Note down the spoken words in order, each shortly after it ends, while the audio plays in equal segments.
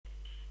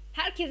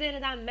Herkese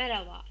yeniden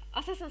merhaba.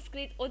 Assassin's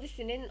Creed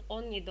Odyssey'nin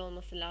 17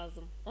 olması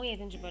lazım.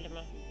 17. bölümü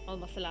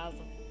olması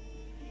lazım.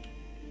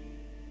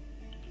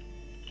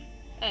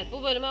 Evet,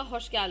 bu bölüme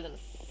hoş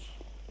geldiniz.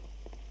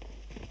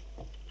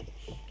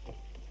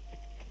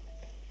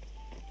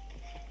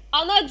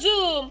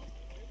 Anacığım!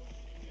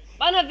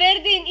 Bana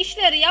verdiğin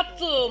işleri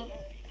yaptım.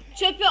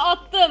 Çöpü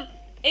attım.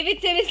 Evi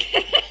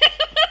temizledim.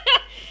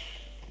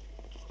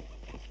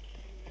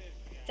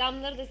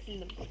 Camları da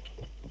sildim.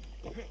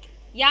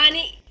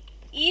 Yani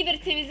iyi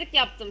bir temizlik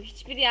yaptım.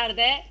 Hiçbir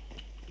yerde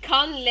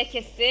kan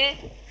lekesi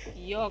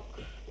yok.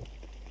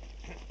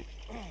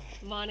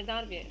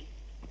 Manidar bir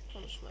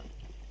konuşma.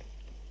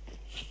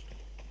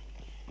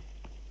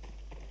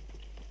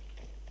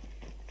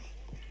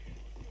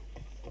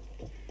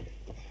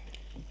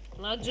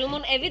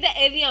 Anacığımın evi de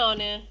ev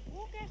yani.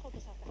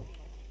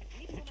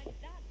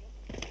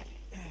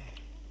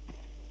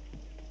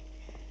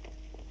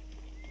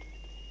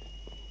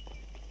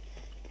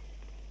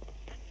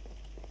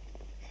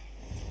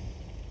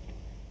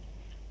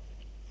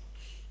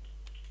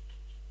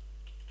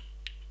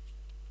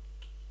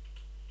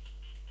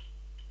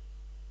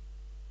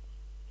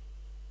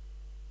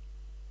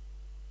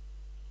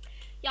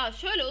 Ya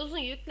şöyle uzun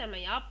yükleme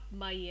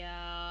yapma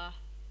ya.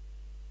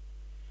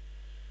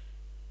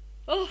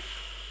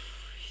 Of.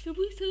 İşte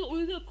bu yüzden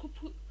oyuna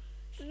kopu.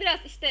 Siz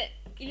biraz işte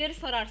ileri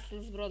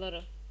sararsınız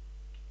buraları.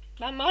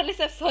 Ben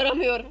maalesef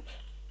saramıyorum.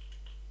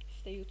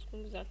 İşte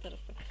YouTube'un güzel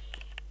tarafı.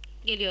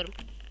 Geliyorum.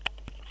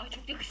 Ay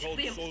çok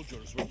yakışıklıyım.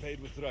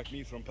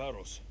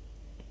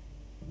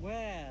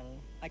 Well,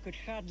 I could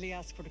hardly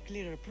ask for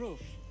clearer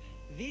proof.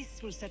 This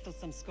will settle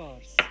some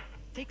scores.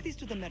 Take this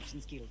to the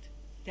Merchants Guild.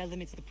 Tell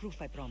them it's the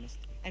proof I promised.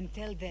 And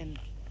tell them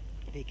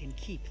they can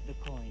keep the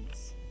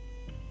coins.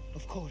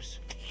 Of course.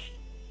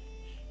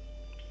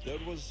 There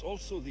was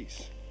also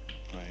this.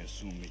 I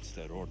assume it's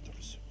their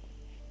orders.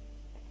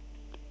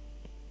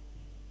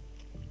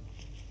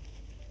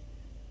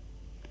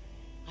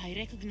 I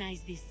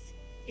recognize this.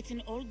 It's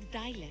an old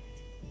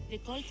dialect. The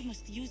cult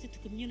must use it to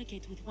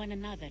communicate with one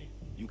another.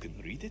 You can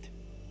read it?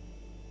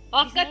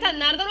 Hakikaten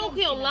nereden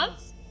okuyorsun lan?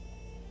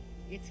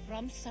 It's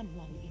from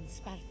someone in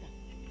Sparta.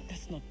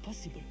 That's not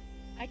possible.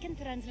 I can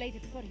translate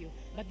it for you,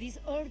 but these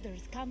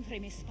orders come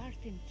from a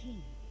Spartan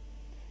king.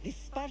 The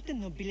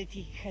Spartan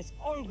nobility has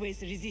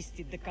always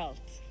resisted the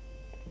cult.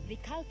 The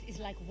cult is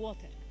like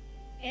water.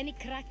 Any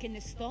crack in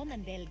the stone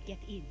and they'll get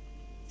in.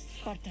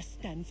 Sparta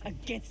stands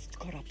against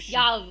corruption.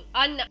 Ya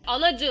anne,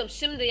 anacığım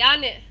şimdi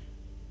yani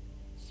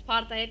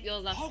Sparta hep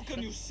yozlar. How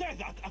can you say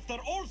that after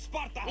all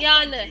Sparta has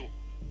Yani. done to you?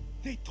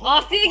 They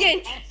Asi tore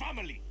genç. apart our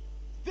family.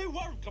 They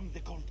welcomed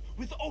the cult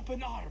with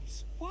open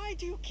arms. Why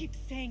do you keep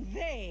saying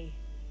they?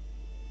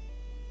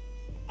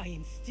 I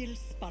am still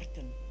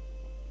Spartan.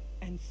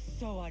 And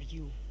so are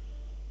you.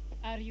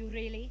 Are you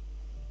really?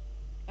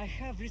 I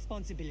have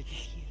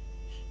responsibilities here.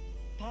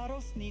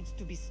 Paros needs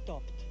to be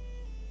stopped.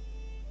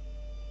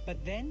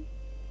 But then,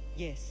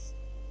 yes,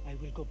 I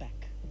will go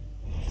back.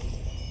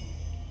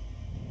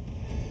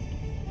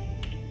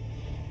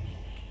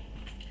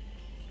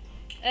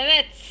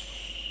 Evet.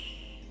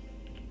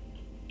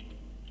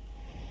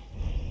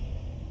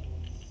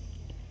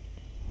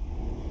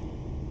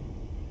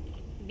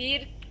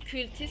 Bir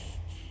kültist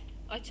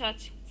açığa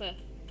çıktı.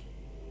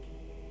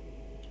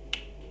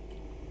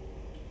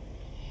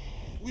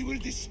 We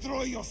will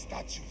destroy your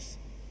statues.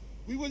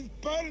 We will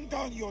burn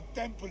down your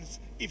temples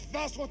if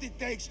that's what it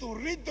takes to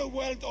rid the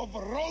world of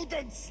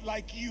rodents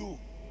like you.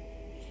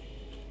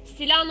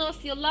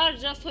 Silanos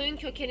yıllarca soyun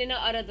kökenini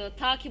aradı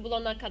ta ki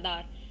bulana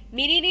kadar.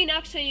 Mirili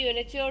Nakşa'yı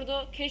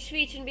yönetiyordu. Keşfi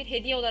için bir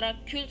hediye olarak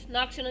Kült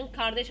Nakşa'nın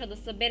kardeş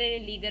adası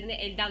Beren'in liderini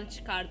elden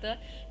çıkardı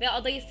ve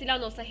adayı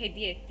Silanos'a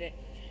hediye etti.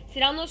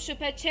 Silanos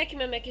şüphe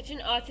çekmemek için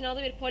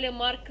atinalı bir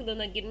polemark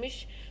kılığına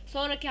girmiş,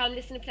 sonraki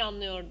hamlesini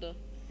planlıyordu.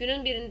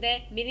 Günün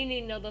birinde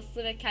Mirili'nin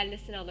adası ve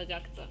kellesini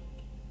alacaktı.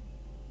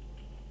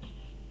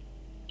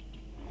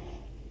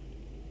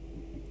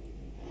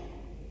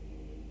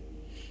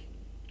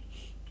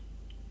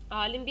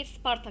 Alim bir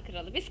Sparta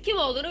kralı. Biz kim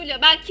olduğunu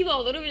biliyorum. Ben kim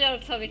olduğunu biliyorum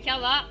tabii ki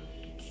ama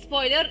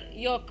spoiler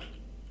yok.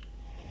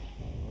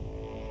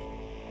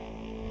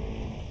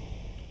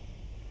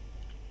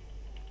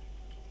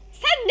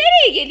 Sen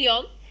nereye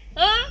geliyorsun?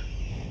 Ha?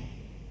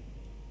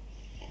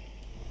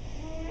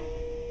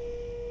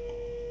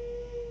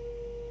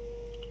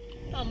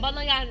 Tamam,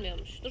 bana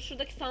gelmiyormuş. Dur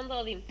şuradaki sandığı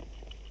alayım.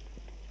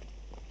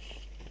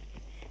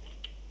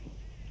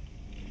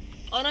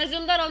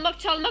 Anacığımdan almak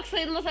çalmak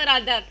sayılmaz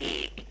herhalde.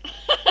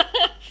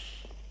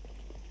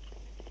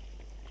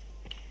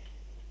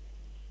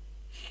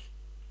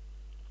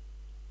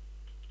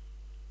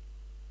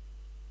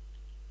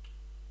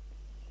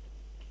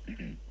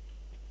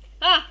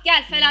 Ah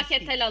gel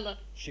felaket helalı.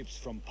 Ships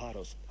from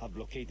Paros have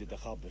blockaded the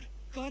harbor.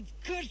 God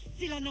curse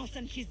Silanos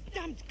and his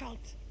damned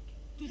cult!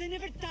 Do they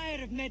never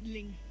tire of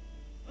meddling?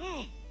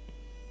 Oh.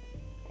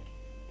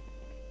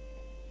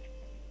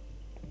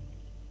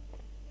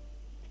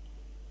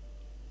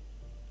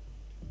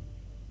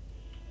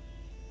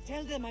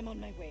 Tell them I'm on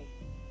my way.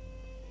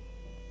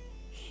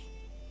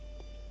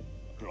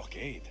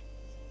 blockade.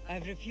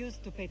 I've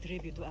refused to pay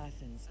tribute to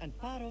Athens, and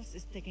Paros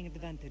is taking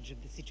advantage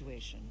of the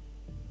situation.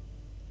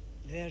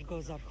 There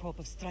goes our hope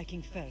of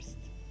striking first.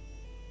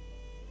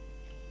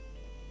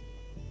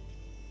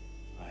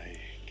 I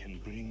can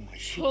bring my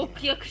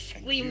Çok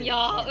yakışıklıyım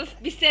ya.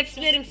 Öf,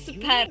 bisepslerim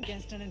süper. You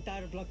against an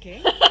entire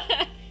blockade?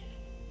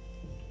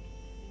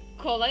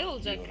 Kolay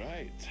olacak.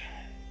 You're right.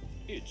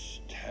 It's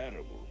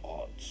terrible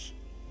odds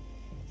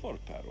for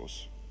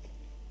Paros.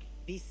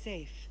 Be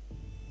safe,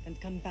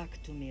 and come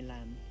back to me,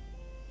 lamb.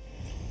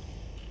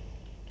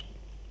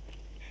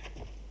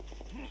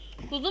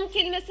 Kuzum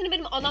kelimesini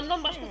benim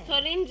anamdan başka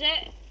söyleyince,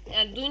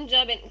 yani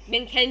duyunca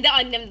ben kendi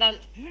annemden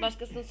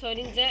başkasını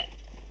söyleyince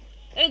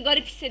öyle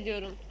garip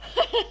hissediyorum.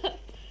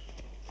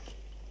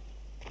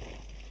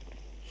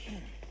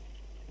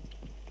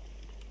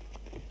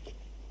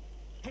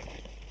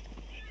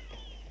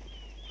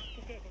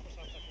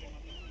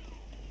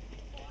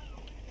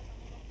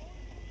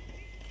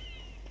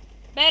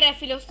 Bere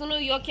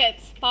filosunu yok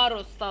et.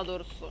 Paros daha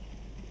doğrusu.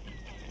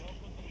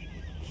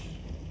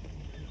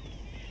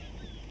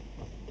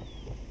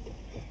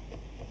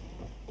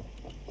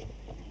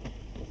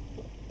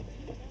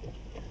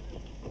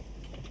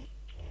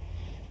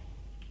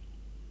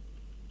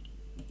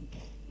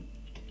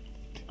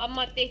 Ham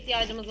madde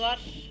ihtiyacımız var.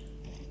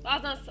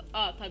 Bazen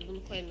tabii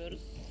bunu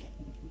koyamıyoruz.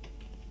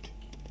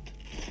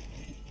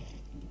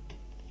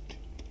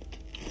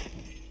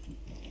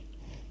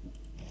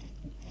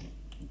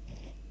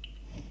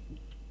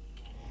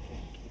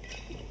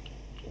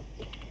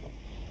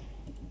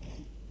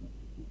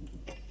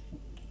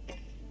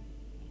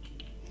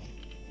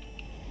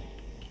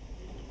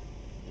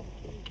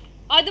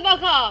 Hadi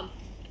bakalım.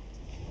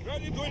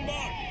 Ready to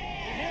embark.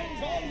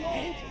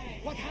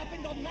 What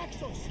happened on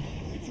Naxos?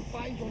 Did you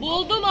find your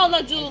Buldum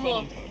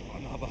alacığımı.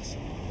 Barnabas.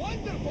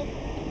 wonderful?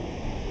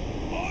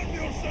 Arm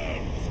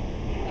yourselves.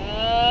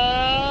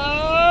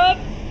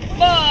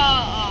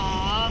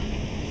 Hoppa.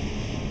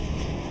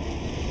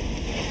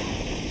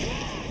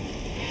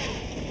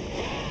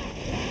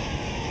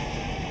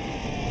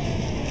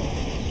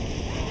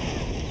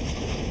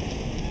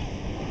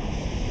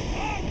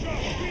 Archer,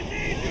 we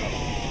need you.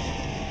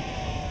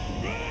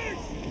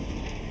 Race.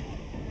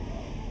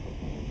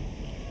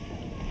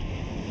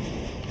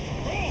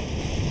 Go.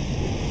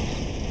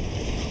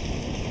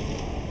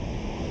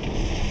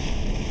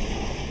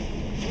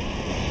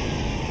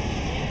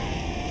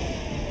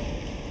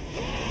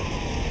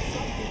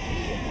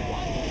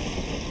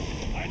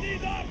 I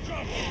need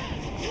Archer.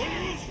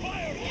 We'll use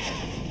fire.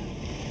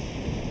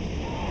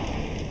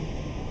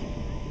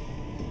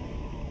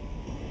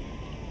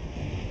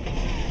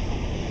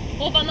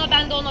 O bana,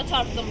 ben de ona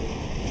çarptım.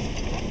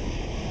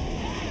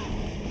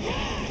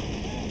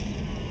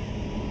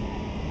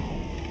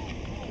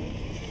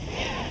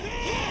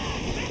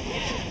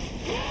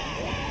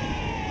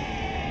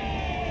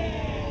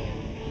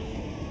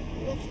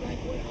 Looks like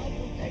we're out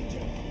of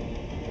danger.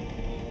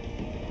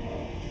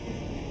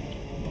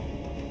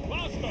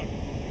 Master.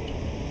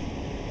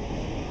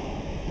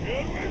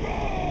 Here we go.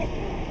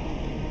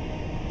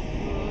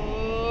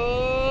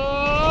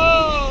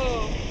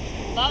 Oo.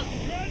 Lan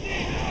Ready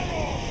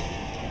arrow.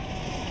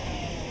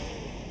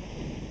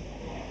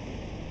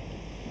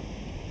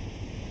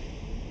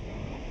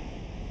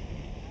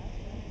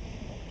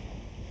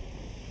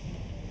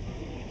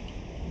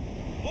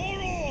 Four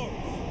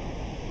oars.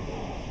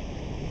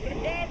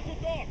 Prepare to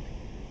dock.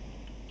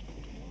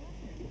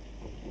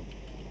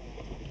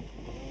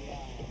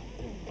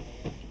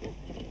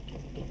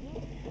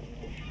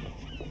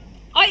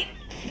 ay.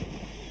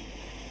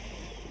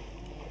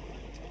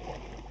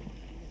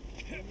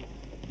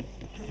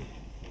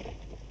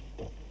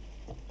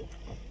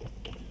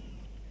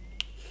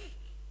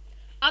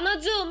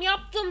 Anacığım,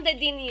 yaptım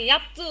dediğini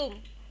yaptım.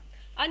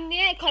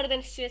 Anne,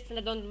 Karadeniz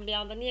şivesine döndüm bir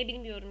anda. Niye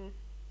bilmiyorum.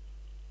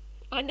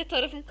 Anne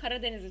tarafım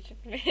Karadenizli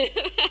çünkü.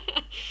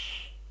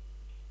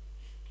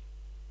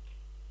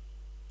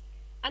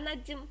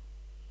 Anacığım,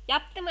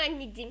 yaptım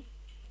anneciğim.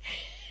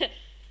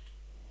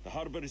 The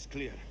harbor is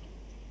clear.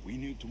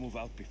 We need to move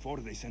out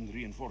before they send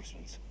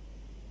reinforcements.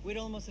 We're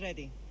almost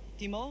ready.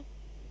 Timo?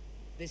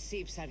 The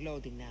ships are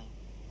loading now.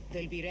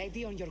 They'll be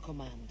ready on your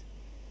command.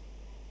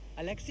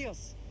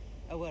 Alexios?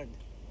 A word.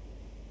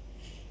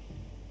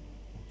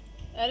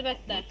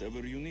 Elbette.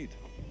 Whatever you need.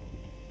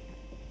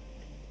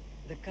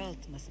 The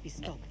cult must be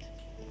stopped.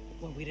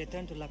 When we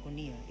return to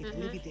Laconia, it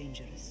will be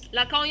dangerous.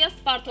 Lakonya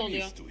Sparta I'm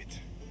oluyor. used to it.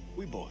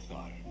 We both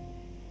are.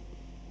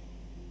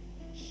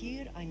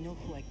 Here I know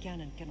who I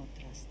can and cannot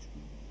trust.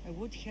 I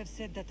would have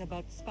said that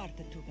about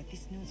Sparta too, but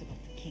this news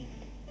about the king.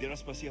 Did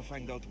Aspasia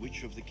find out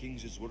which of the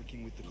kings is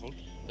working with the cult?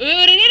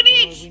 Öğrenir mi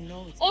For all hiç? we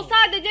know, it's O both.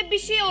 sadece bir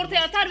şey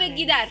ortaya atar ve Cleanse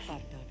gider.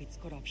 Sparta of its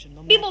corruption,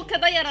 no Bir matter boka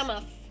da what.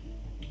 yaramaz.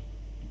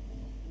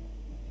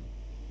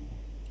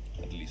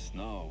 At least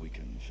now we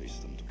can face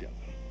them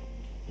together.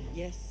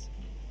 Yes,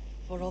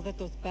 for all that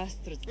those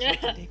bastards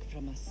tried to take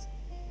from us.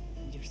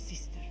 And your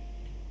sister.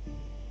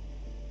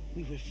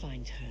 We will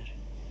find her.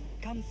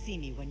 Come see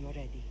me when you're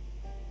ready.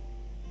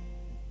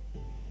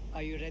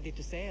 Are you ready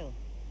to sail?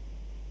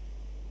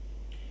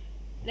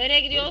 Nereye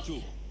gidiyoruz?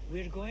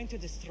 We're going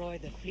to destroy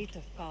the fleet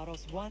of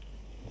Karos one.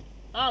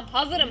 Tamam,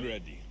 hazırım.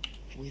 Ready.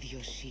 With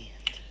your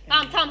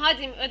shield. Tamam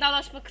hadi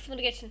vedalaşma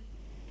kısmını geçin.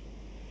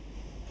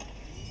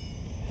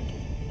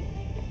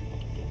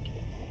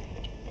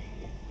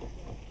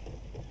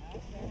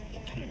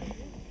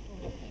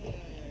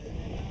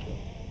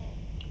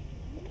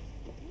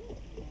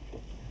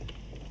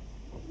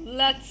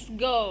 Let's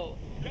go.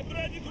 Get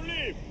ready to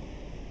leave.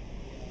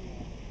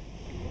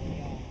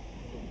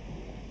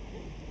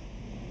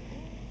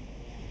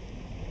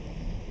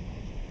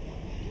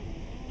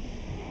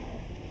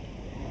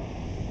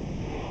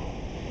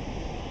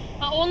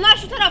 Ha, onlar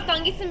şu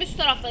taraftan gitsin, biz şu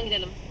taraftan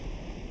gidelim.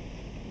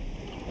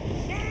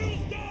 Sails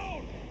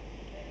down.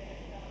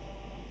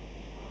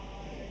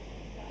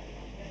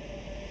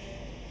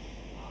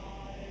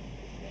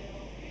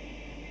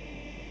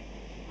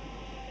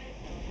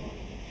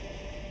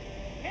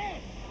 Hey,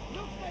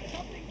 looks like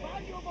something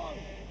valuable.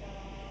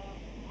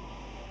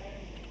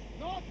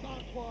 Not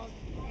that one.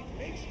 It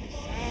makes me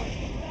sad.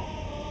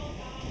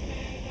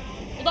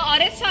 Bu da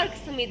Ares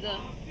şarkısı mıydı?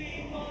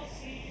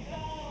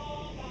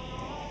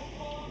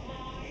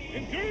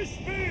 Increase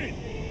speed.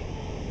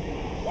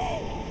 Whoa,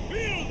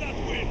 feel that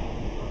wind.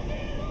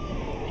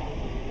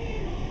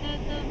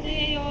 Sails.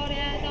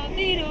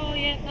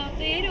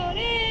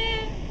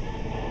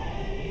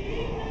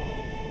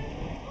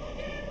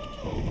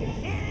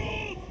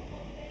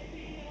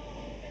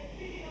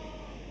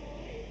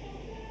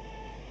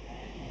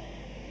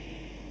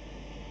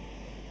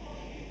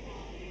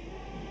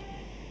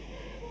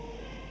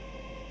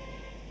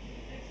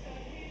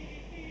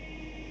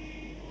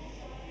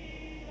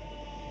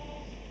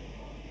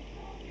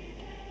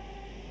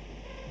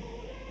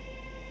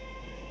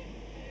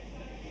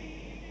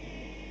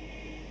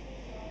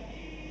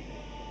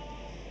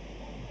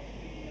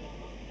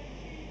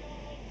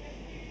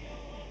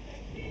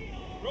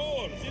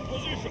 Rowers in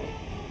position.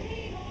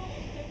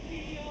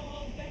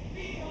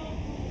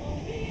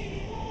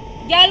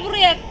 Gel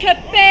buraya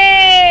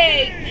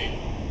köpek.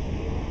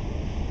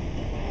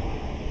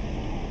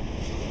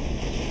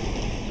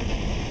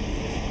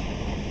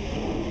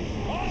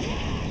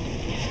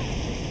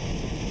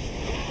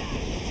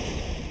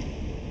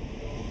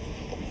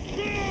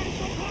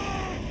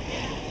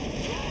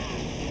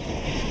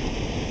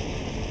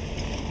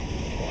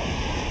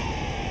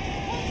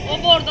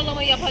 O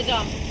bordalamayı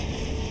yapacağım.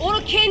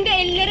 Onu kendi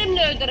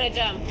ellerimle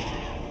öldüreceğim.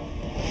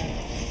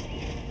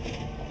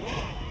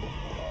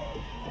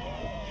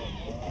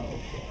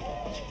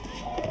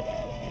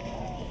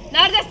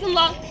 Neredesin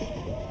lan?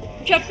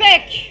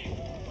 Köpek!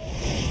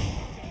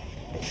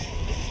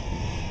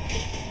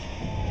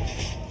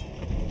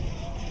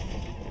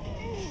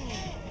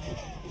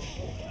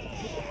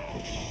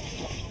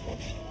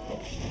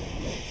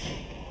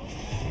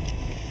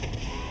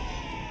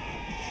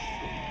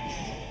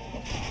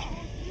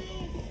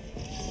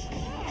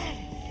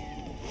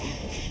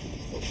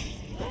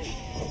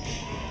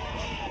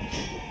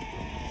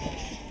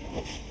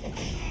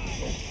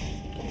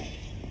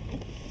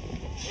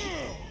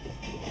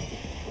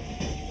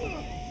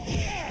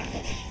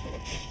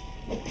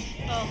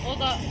 Tamam, o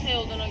da şey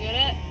olduğuna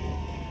göre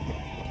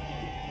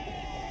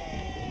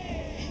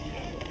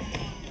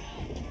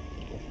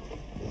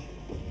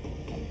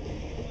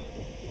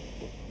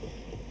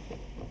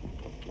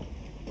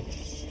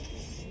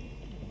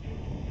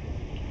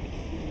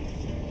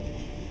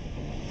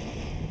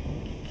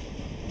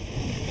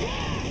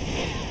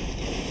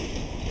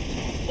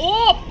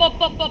hop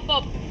hop hop hop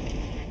hop.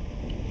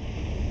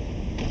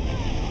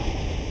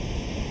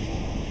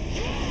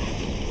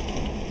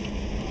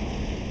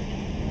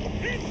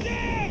 Hit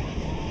them!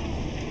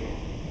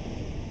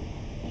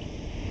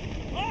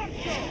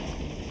 Archer!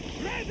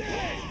 Ready!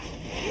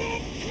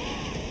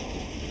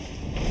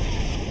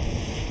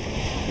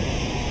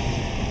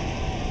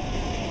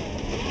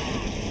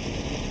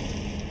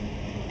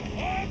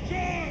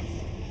 Archers!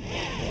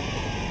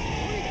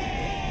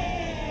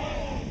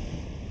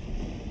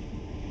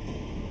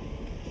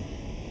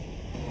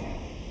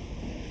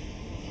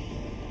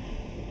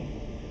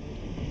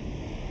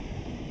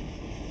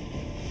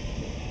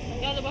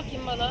 Gel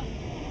bakayım bana.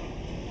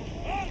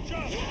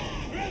 Archers!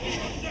 Ready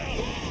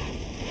yourself!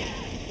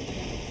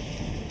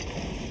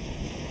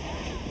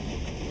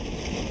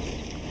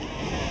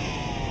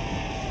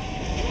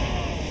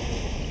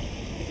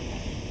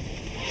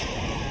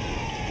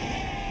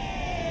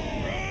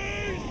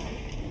 Raise!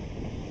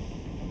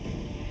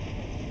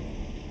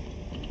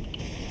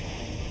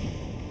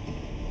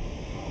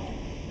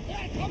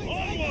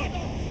 Onward!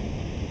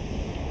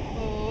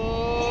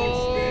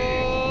 Oo,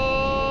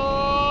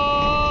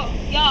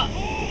 ya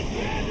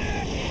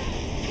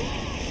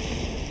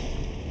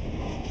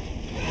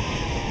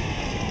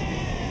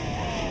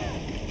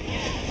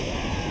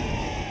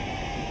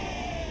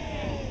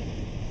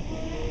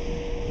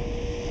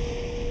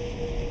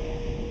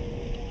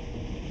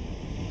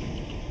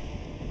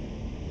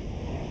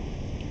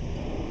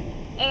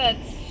evet,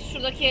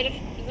 şuradaki herif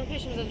bizim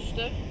peşimize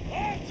düştü.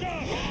 Archer!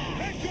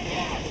 Take your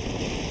mark!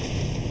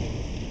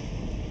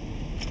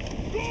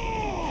 Go!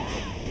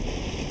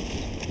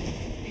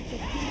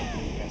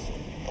 task.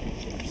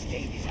 Should we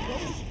stay this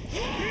close?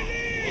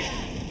 Release!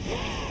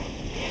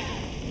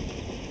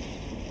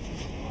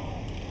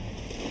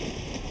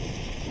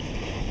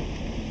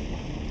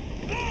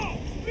 Now!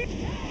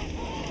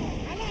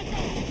 I like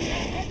that.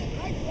 They're headed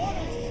right for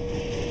us.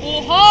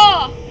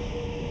 Oha!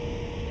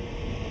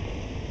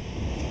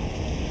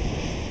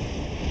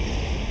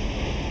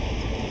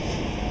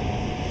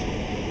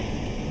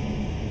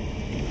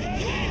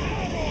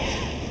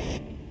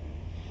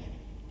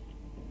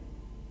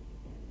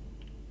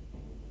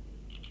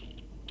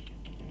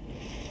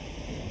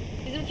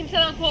 Bizim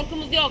kimseden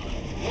korkumuz yok.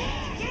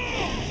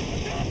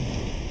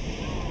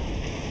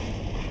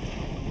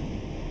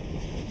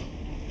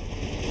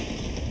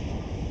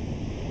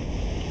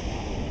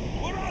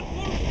 We're at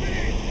full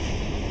speed!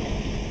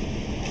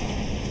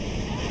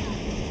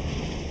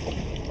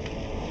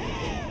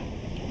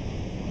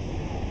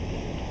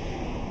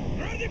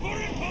 Ready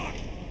for impact!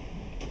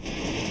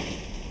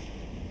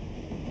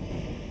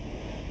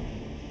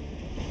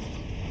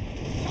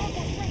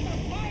 Someone set the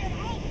fire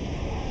out!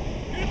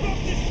 Keep up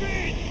the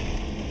speed!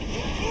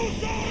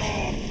 Who's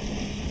out?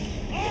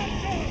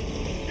 Archer!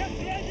 Get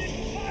ready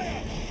to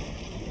fire!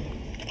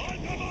 I'll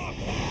come up!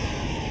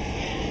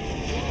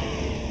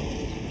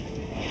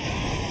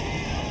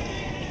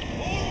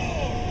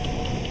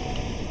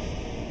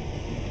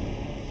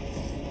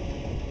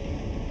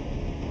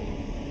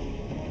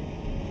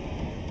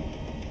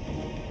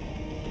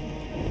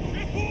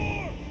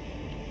 Before!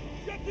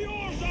 Get the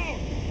oars out!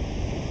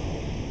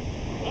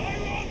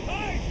 Iron on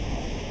tight!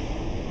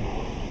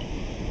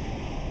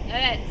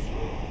 Evet.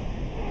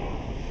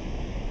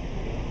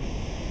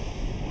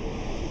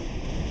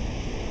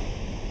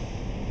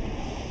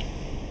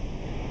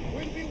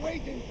 We'll be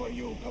waiting for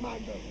you,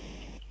 Commander.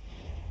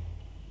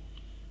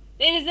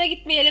 Denize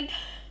gitmeyelim.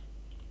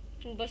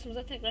 Çünkü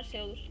başımıza tekrar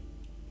şey olur.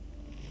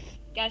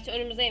 Gerçi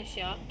önümüzdeymiş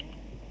ya.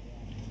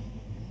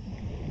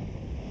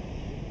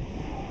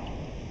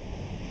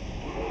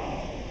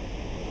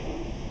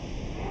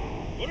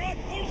 We're at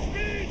full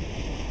speed!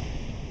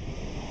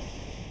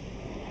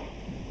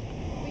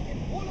 We can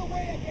pull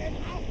away again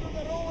after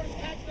the rowers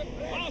catch the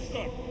breath.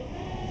 Faster!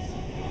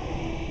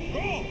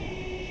 Go!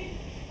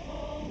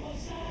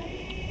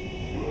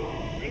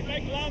 We'll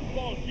make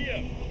landfall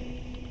here.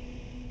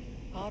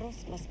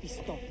 Aros must be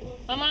stopped.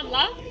 Tamam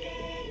lan.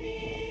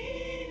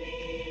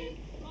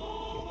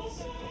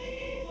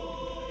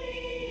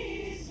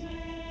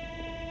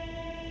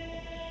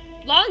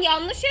 Lan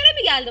yanlış yere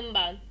mi geldim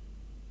ben?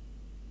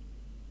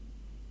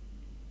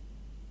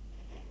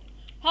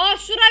 Ha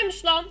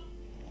şuraymış lan.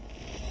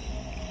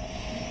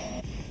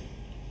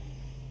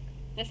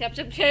 Neyse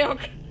yapacak bir şey yok.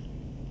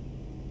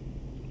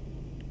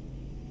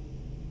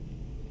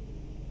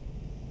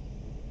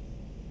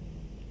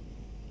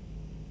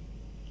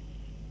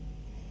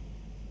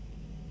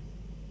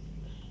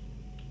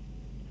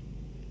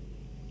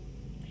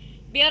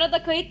 Bir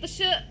arada kayıt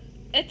dışı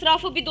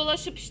etrafı bir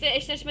dolaşıp işte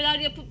eşleşmeler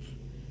yapıp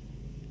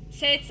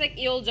şey etsek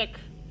iyi olacak.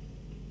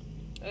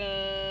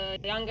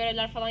 Yan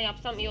görevler falan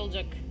yapsam iyi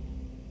olacak.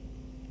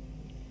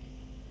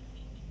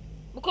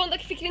 Bu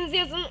konudaki fikrinizi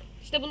yazın.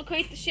 İşte bunu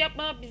kayıt dışı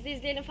yapma, biz de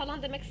izleyelim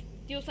falan demek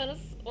istiyorsanız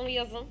onu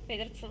yazın,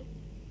 belirtin.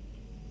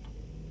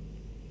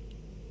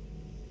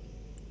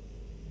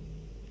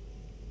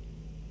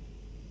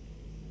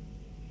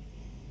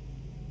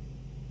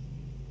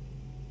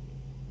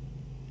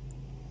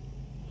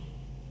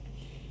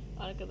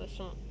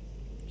 Arkadaşım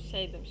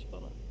şey demiş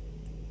bana.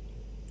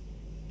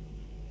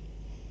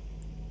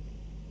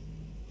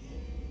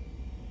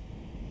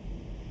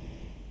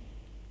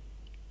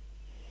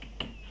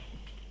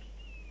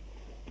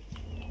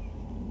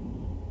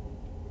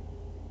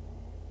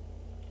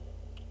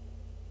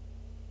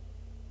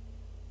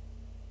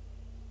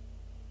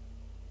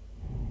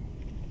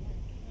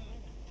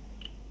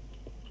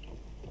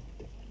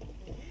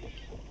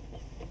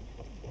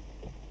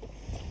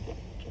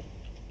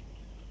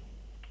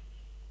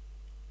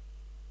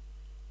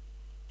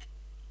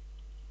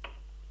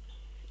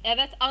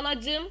 Evet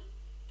anacığım.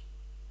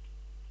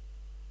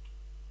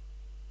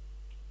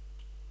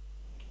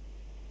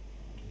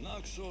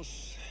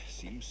 Naxos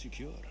seems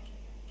secure.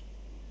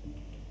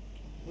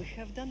 We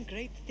have done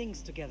great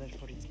things together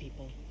for its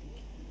people.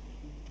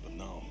 But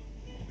now,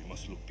 we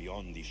must look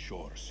beyond these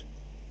shores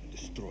and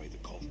destroy the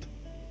cult.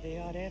 They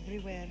are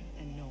everywhere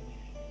and nowhere.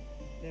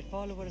 Their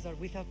followers are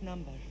without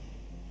number.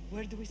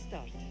 Where do we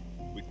start?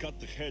 We cut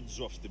the heads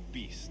off the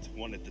beast,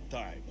 one at a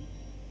time,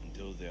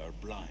 until they are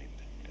blind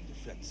and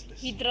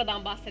defenseless.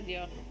 Hidra'dan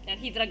bahsediyor.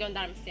 Yani Hidra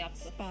göndermesi yaptı.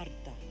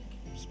 Sparta.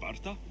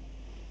 Sparta?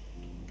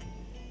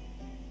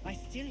 I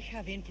still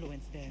have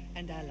influence there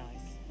and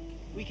allies.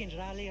 We can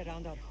rally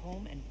around our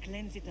home and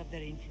cleanse it of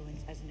their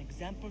influence as an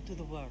example to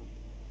the world.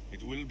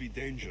 It will be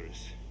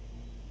dangerous.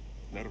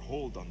 Their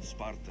hold on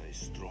Sparta is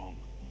strong.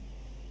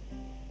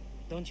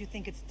 Don't you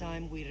think it's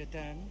time we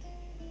returned?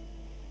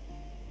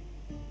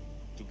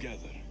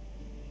 Together.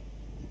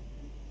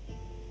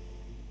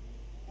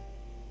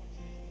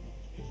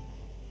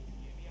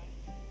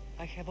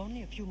 I have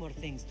only a few more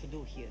things to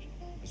do here.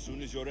 As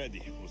soon as you're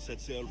ready, we'll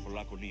set sail for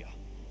Laconia.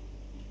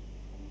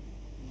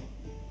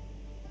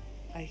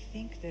 I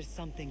think there's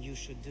something you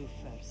should do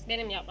first.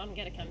 Benim yapmam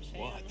gereken bir şey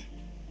yani. What?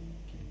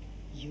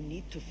 You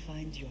need to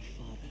find your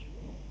father.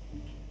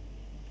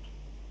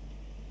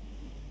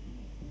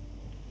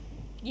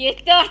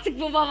 Yetti artık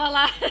bu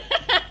babalar.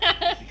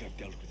 I think I've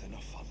dealt with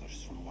enough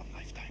fathers for one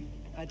lifetime.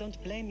 I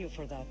don't blame you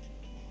for that.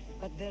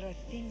 But there are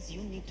things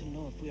you need to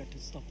know if we are to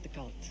stop the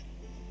cult.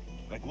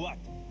 Like what?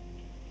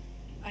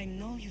 I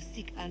know you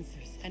seek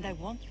answers, and I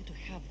want you to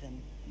have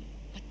them.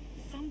 But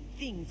some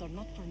things are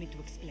not for me to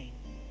explain.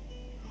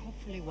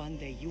 Hopefully one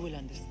day you will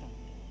understand.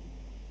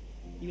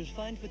 You'll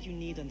find what you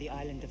need on the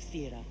island of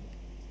Sierra.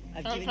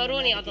 I've given you a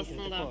Santorini navigator the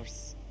adasında.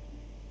 course.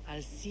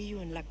 I'll see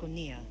you in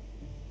Laconia.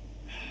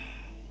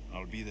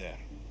 I'll be there.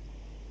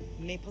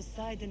 May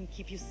Poseidon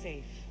keep you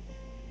safe.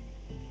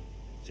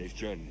 Safe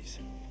journeys.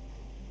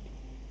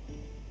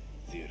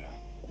 Theater.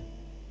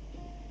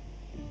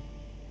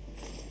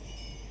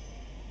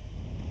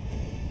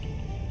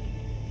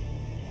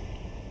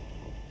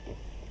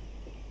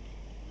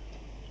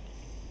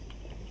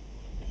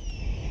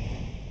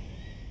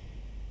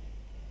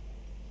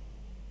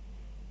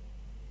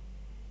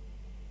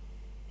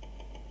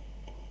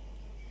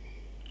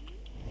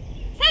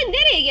 Sen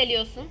nereye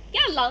geliyorsun?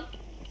 Gel lan.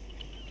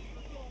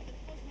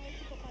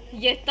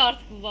 Yetti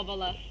artık bu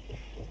babalar.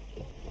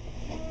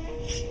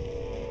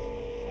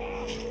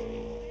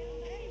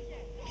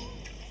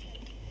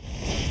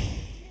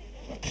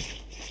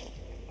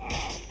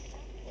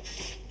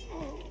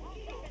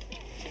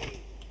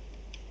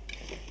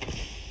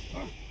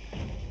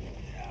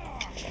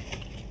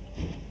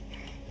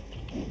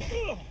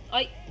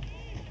 Ay.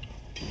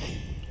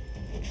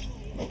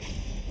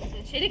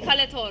 Çelik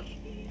kaletor.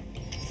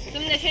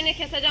 Tüm neşeni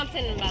keseceğim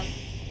senin ben.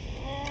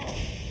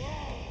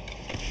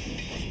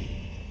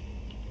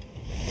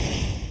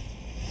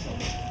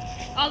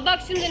 Al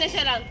bak şimdi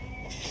neşelen.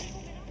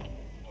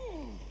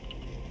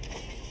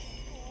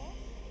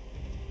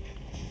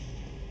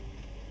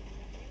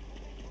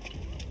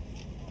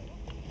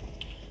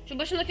 Şu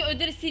başımdaki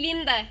ödleri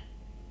sileyim de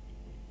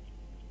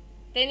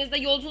denizde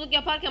yolculuk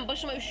yaparken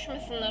başıma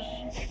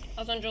üşüşmesinler.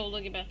 Az önce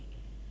olduğu gibi.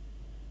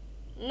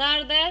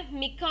 Nerede?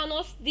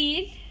 Mykonos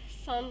değil,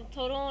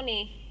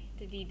 Santorini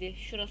dediydi.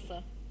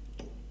 Şurası.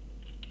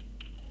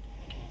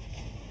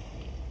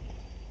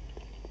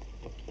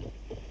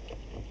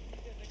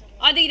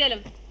 Hadi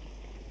gidelim.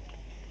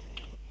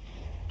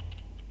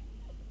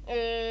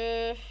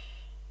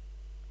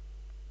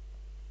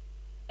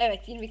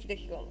 Evet, 22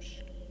 dakika olmuş.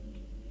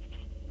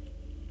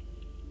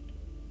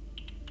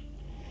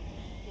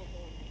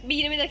 Bir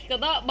 20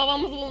 dakikada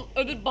babamızı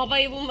öbür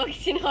babayı bulmak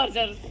için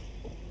harcarız.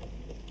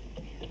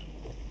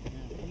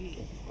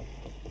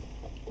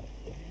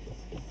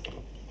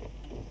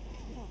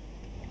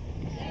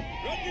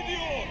 Ready the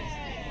oars!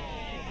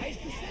 Nice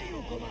to see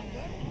you,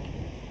 Commander.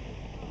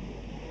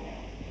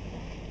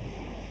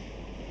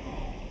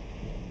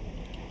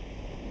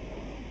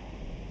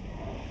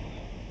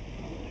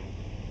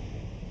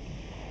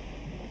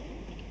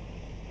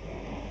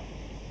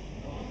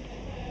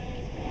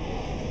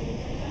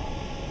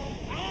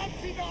 I'm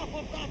seeing off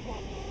of that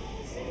one!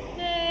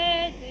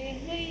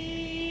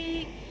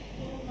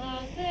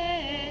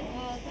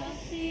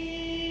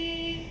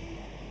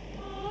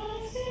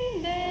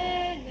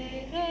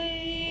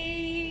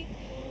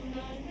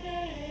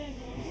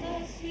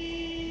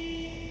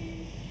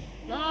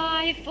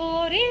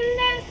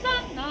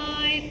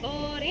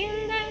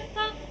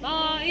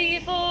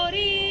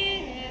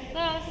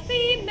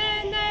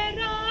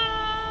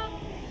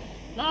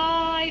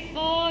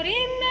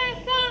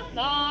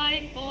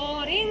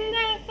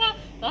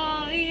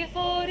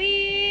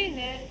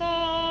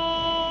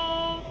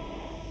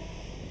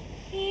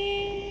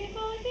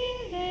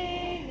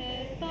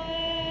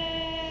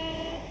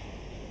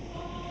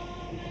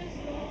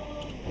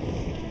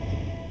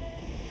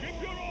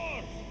 Ship your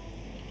oars!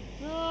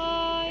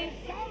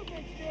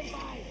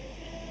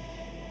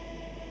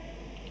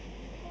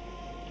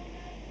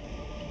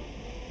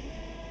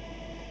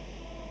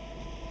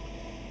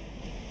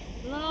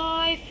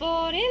 Life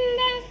for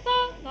indesta,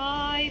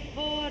 life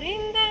for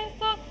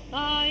indesta,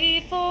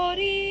 life for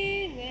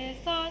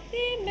indesta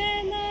di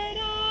menera.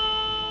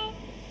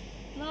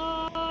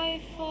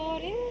 Life for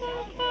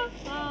indesta,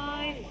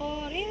 life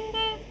for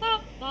indesta,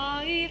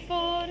 life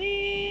for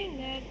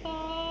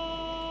indesta.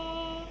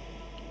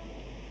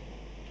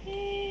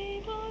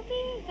 Vivo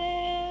di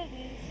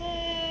denese.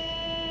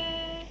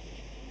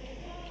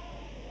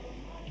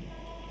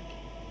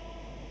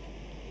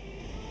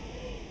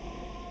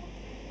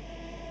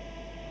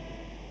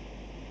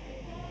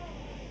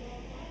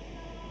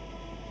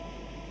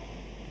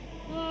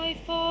 I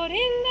for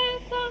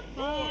indesta,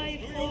 I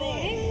for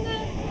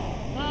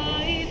indesta,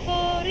 I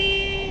for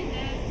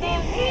indesta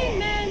di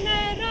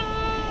menera.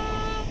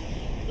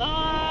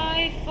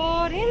 I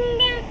for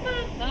indesta,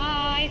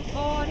 I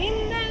for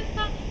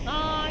indesta,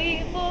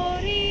 I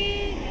for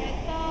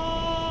indesta.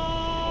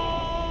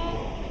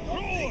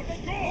 Oars,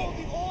 go!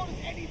 The oars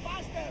any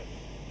faster!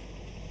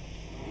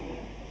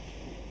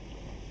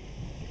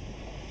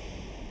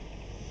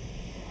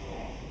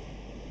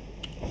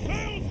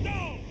 Sails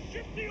down!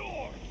 Ship the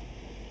oars!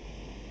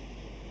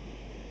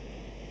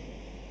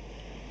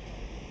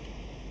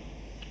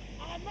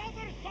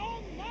 another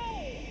song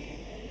now!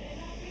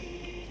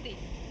 Değil.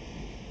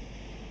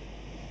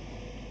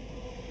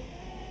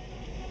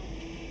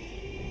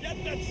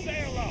 Get that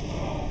sail up!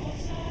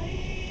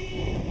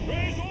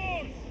 Raise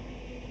oars!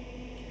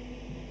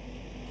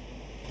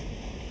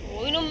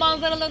 Oyunun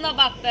manzaralarına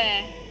bak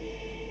be.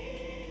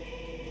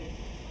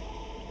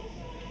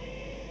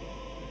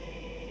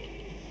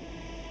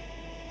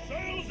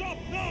 Sails up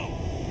now!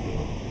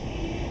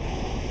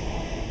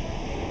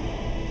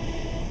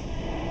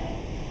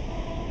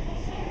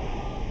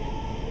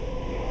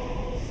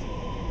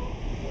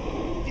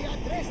 The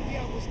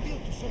Adrestia was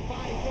built to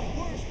survive the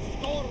worst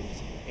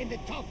storms in the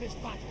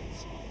toughest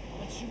battles,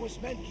 but she was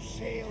meant to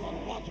sail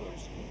on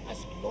waters as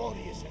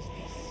glorious as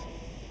this.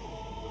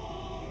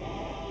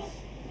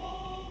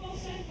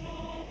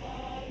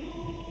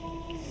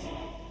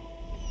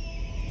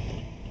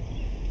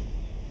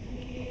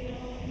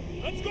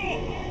 Let's go!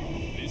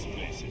 This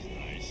place is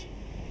nice.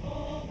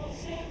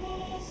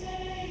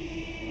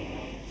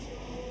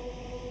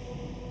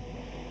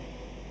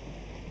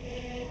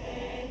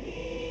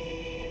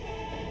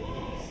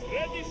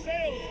 Ready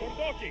sails for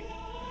docking.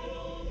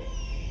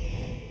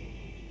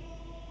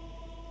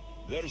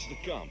 There's the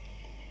camp.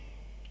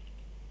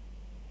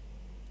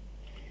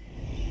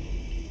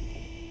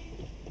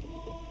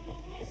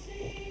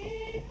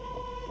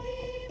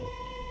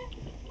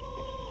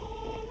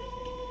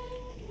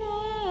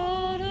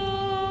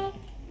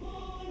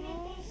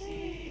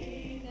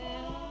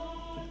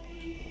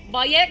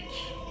 Bayek.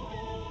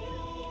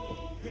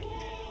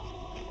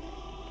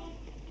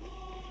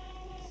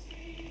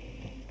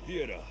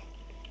 Here.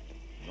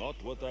 Not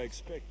what I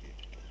expected.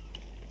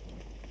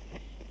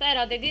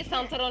 Sera dediği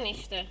Santorini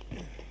işte.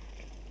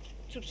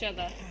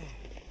 Türkçe'de.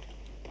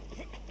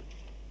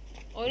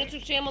 Oyunu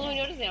Türkçe'ye mal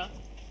oynuyoruz ya.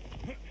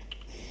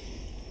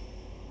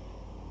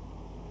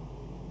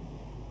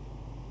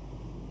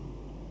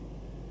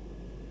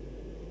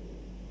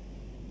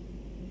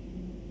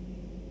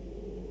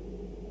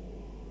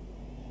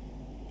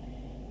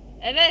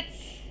 Evet,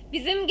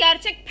 bizim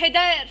gerçek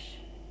peder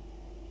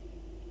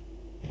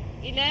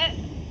ile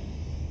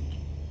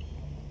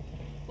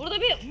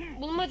burada bir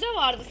bulmaca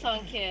vardı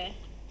sanki.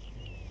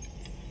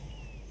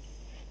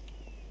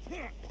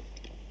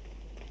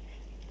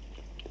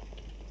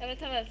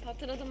 Evet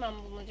hatırladım ben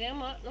bulmacayı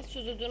ama nasıl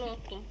çözüldüğünü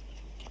unuttum.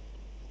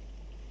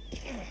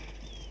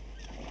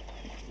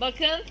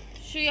 Bakın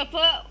şu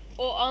yapı,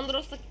 o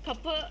Andros'taki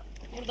kapı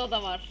burada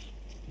da var.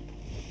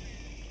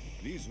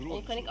 These ruins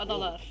Volkanik are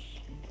adalar. old.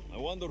 I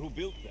wonder who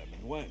built them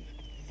and when.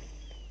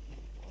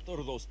 What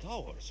are those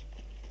towers?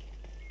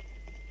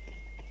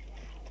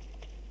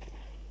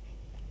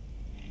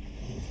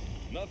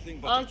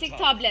 Nothing but a Antik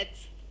tower.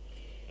 tablet.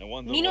 I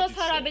wonder Minos what it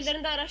says.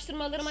 harabelerinde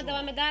araştırmalarıma So,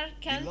 devam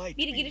ederken delight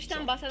bir being girişten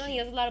something. bahseden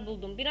yazılar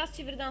buldum. Biraz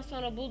çeviriden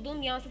sonra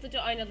bulduğum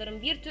yansıtıcı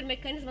aynaların bir tür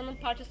mekanizmanın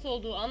parçası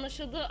olduğu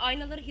anlaşıldı.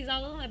 Aynaları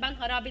hizaladım ve ben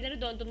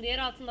harabeleri döndüm. Yer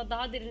altında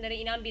daha derinlere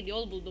inen bir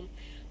yol buldum.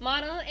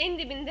 Mağaranın en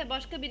dibinde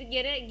başka bir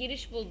yere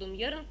giriş buldum.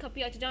 Yarın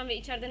kapıyı açacağım ve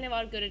içeride ne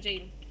var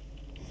göreceğim.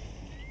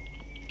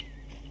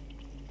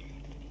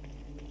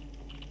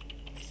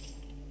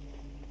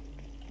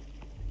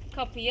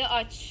 Kapıyı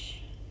aç.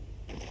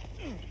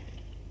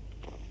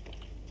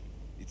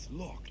 It's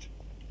locked.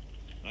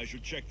 I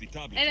should check the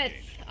tablet Evet,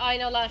 again.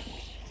 aynalar.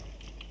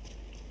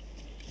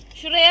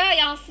 Şuraya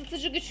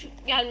yansıtıcı güç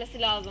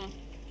gelmesi lazım.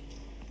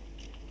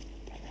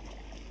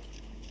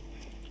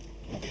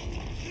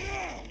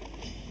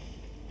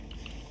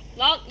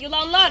 Lan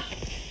yılanlar.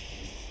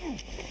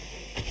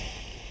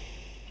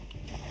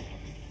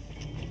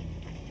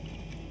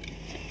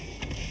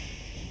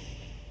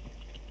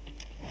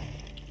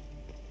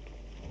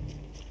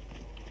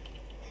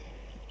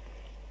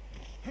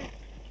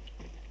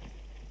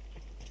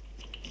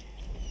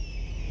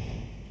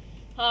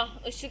 Ha,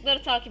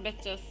 ışıkları takip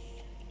edeceğiz.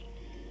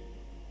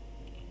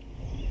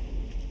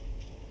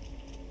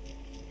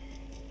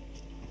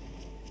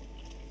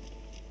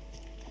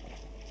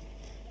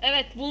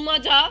 Evet,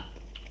 bulmaca.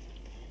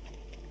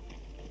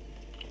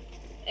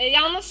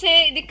 Yalnız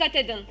dikkat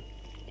edin.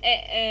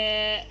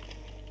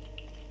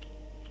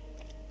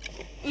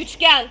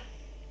 Üçgen.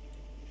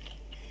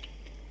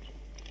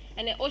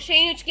 Hani o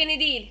şeyin üçgeni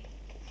değil.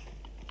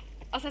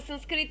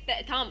 Assassin's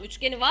Creed'de tamam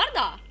üçgeni var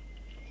da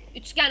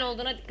üçgen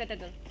olduğuna dikkat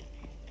edin.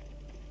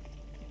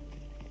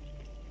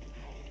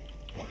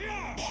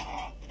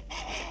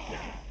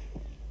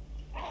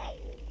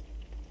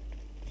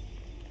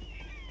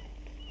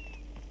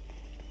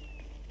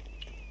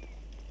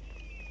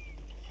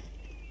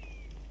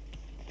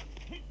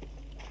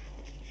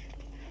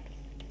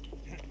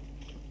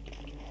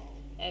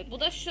 Evet, bu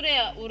da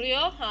şuraya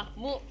vuruyor. Ha,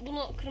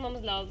 bunu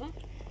kırmamız lazım.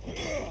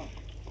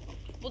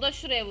 Bu da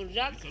şuraya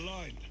vuracak. It's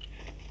aligned.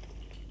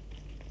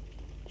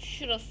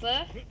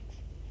 Şurası.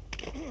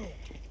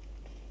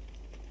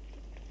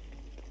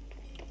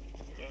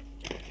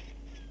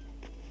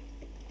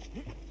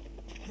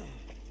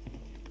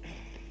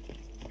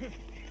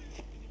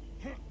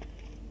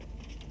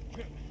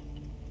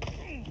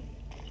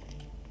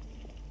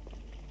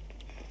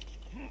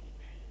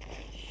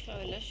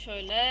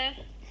 Şöyle.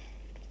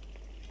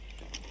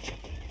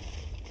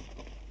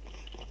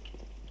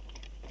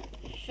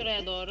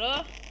 Şuraya doğru.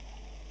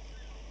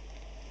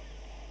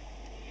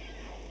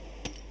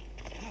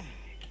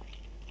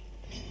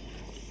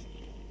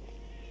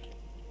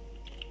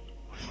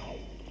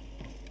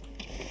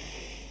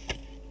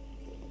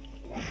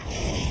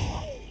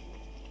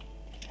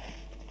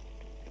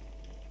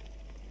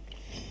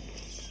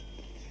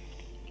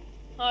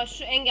 Ha,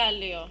 şu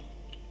engelliyor.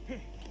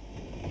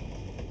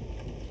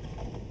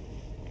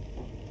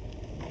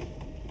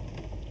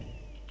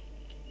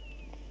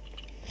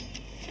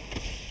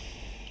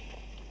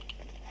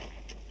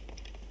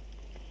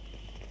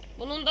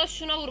 Bunun da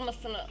şuna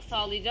vurmasını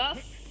sağlayacağız.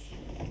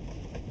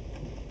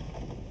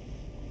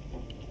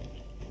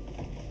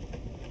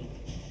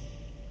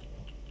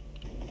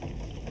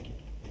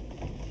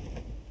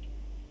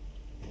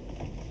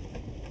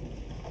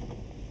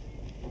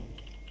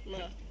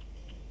 Mı?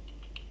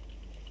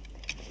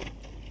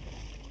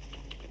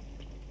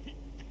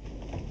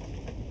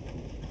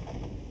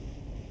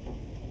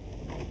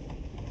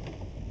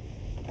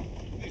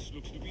 This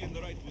looks to be in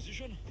the right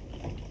position.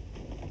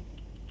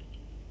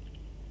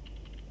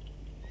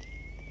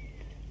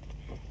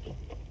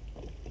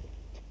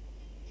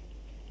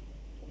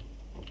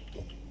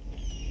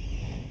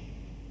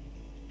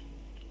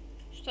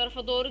 Şu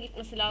tarafa doğru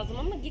gitmesi lazım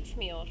ama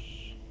gitmiyor.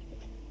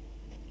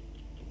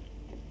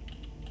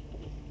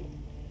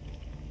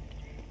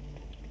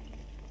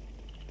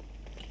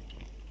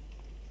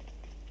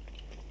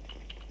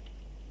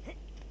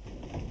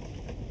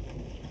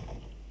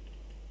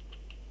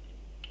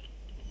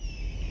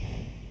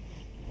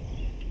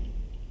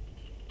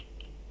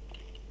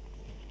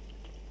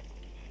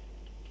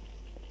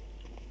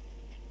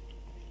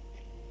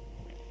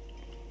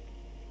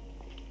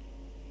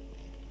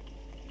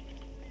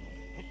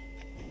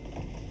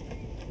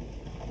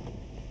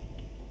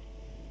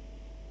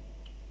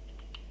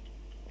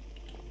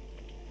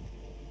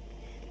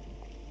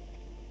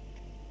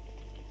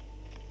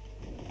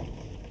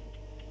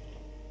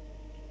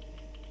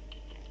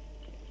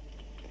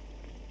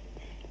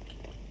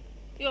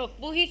 Yok,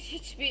 bu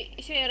hiçbir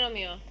işe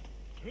yaramıyor.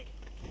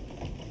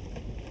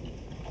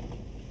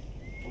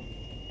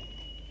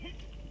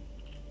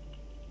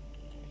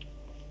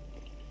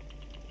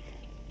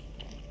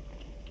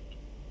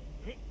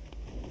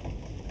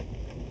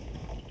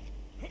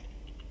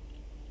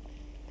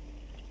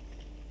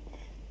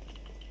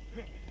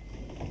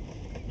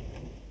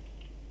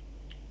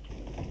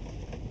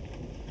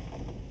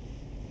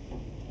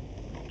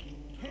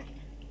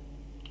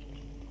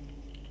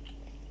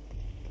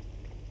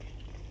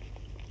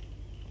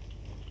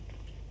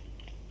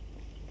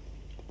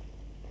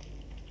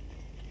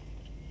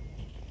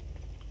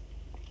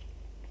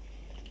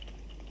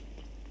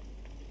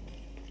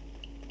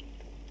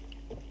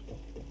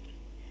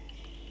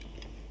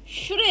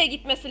 Şuraya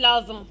gitmesi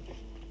lazım.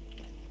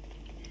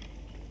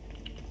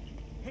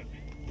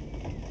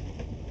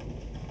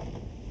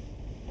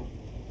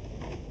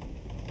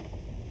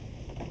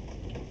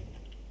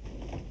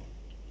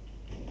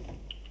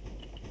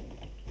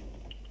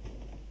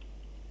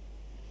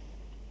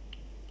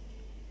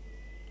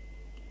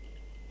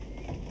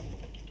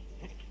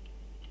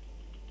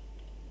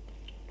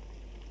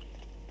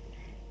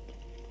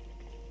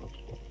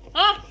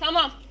 Ha,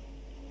 tamam.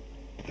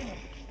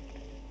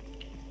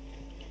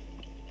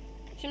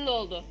 Şimdi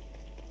oldu.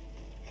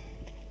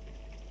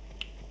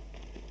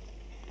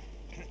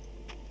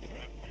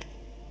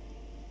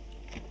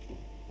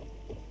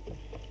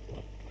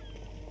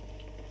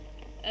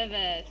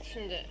 Evet,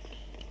 şimdi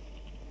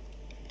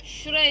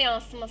şuraya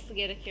yansıması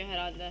gerekiyor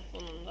herhalde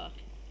bunun da.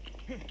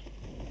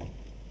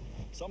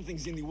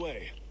 Something's in the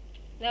way.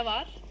 Ne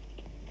var?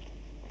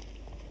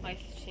 Ay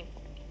sıçayım.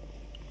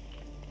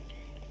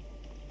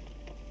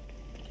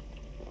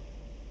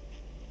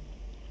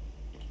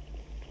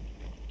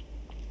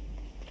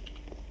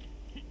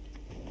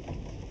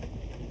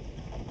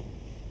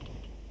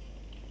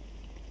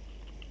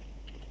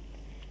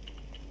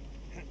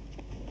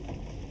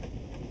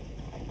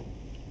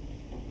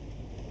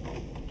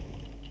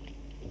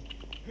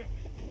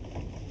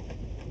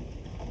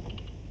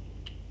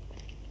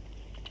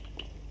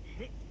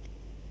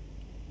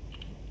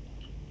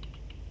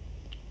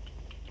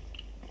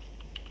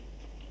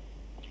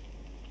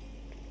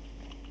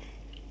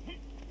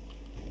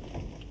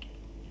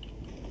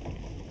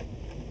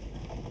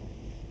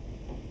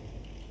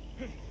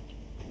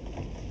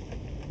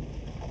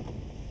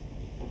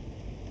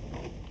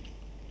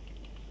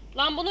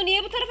 Lan bunu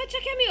niye bu tarafa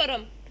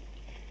çekemiyorum?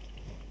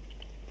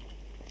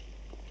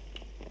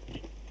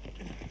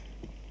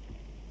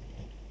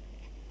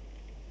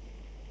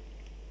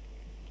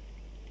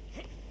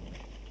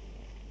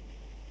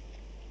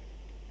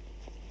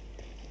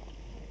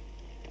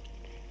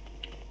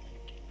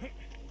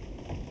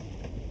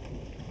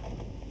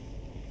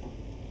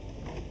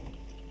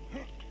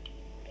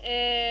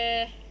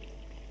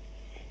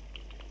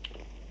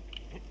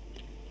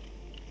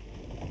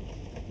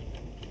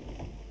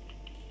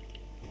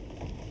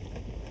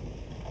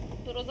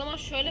 Dur, o zaman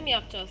şöyle mi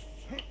yapacağız?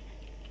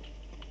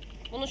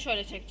 Bunu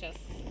şöyle çekeceğiz.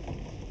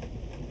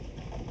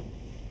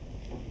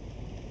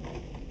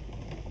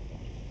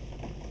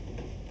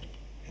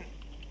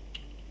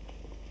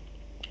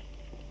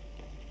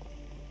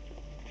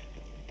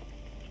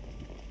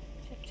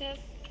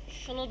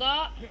 Şunu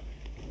da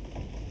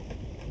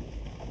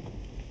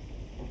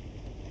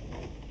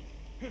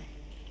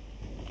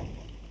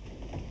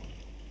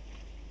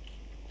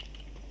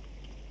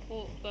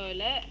bu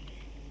böyle.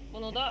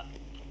 Bunu da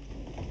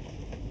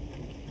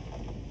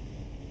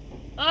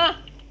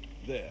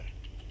There.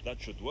 That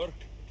should work.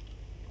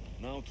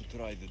 Now to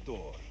try the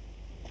door.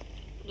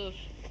 dur.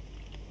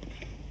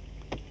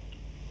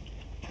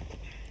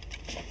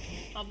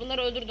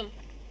 Bunları öldürdüm.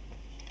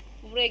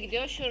 Bu buraya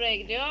gidiyor, şuraya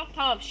gidiyor.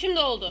 Tamam, şimdi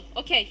oldu.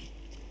 Okey.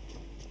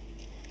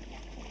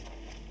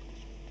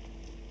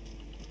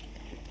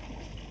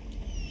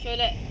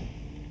 Şöyle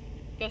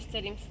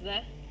göstereyim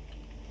size.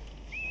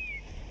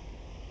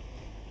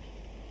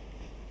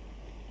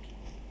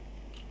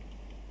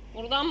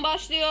 Buradan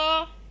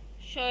başlıyor.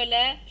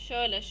 Şöyle,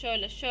 şöyle,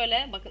 şöyle,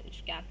 şöyle. Bakın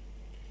üçgen.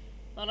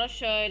 Sonra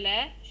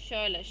şöyle,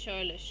 şöyle,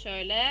 şöyle,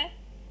 şöyle.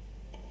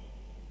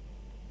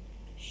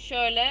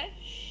 Şöyle,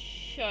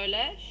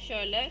 şöyle,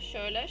 şöyle,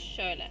 şöyle,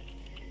 şöyle.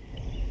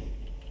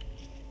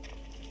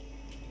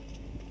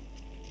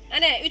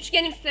 Hani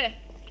üçgenimsi.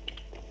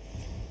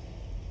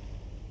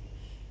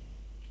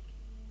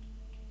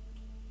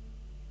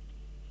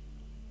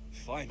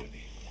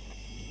 Finally.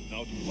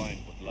 Now to find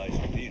what lies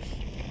within.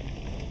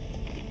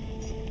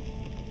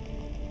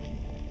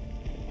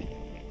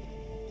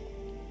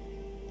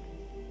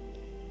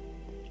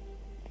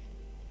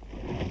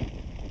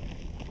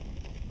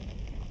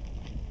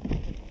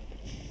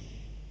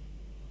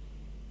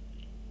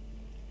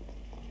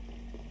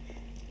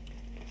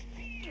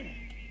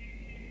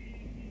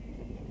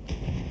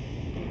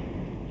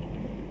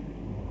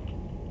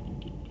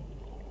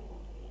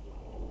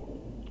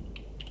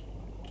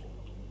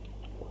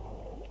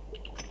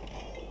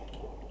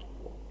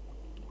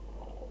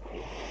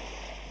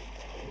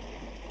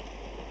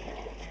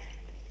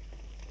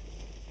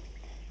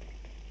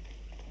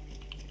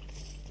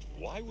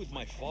 Why would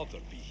my father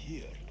be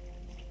here?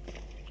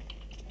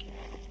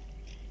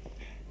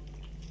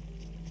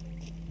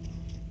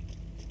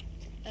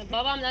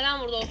 Babam neden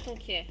burada olsun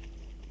ki?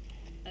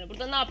 Yani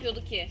burada ne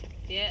yapıyordu ki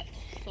diye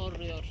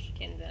soruyor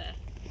kendine.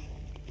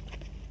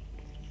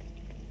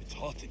 It's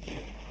hot in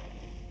here.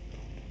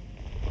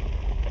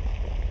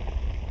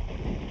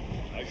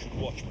 I should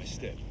watch my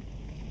step.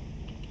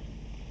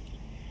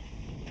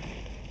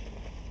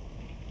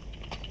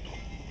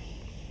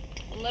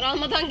 Bunları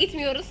almadan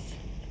gitmiyoruz.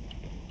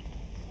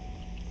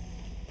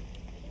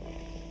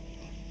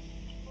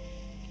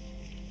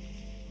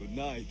 Good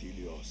night,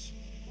 İlyos.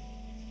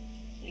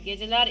 İyi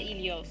geceler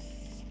İlyos.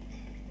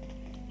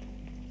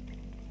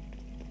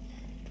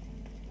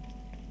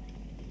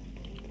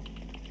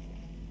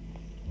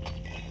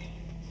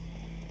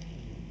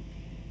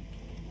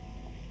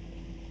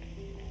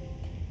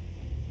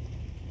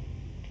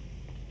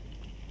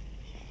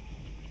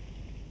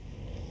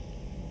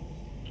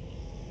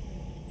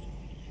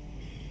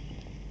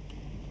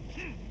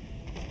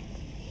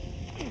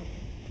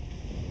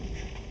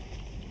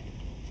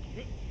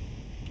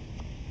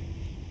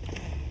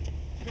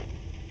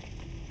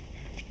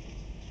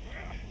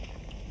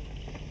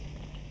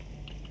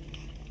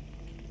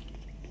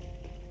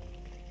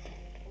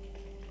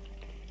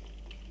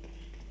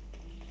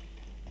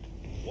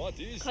 What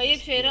is Kayıp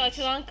this şehre place?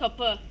 açılan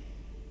kapı.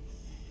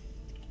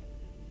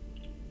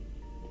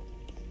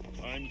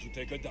 Time to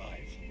take a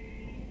dive.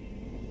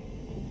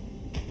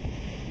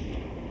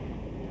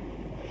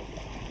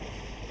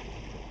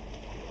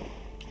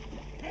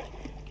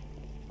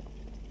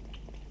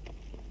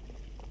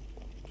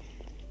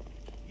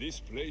 This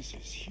place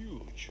is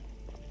huge.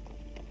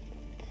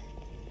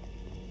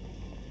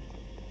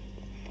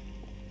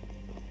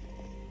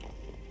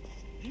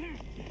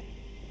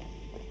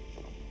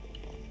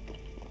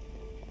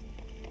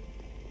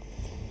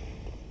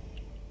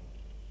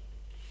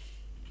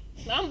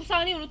 Ben bu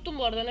sahneyi unuttum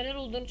bu arada. Neler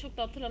olduğunu çok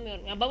da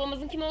hatırlamıyorum. Ya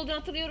babamızın kim olduğunu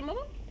hatırlıyorum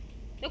ama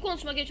ne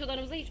konuşma geçiyordu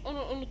aramızda hiç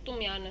onu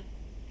unuttum yani.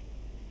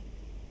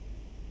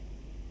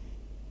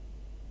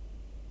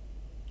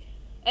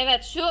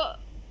 Evet şu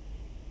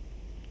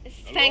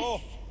Sphinx.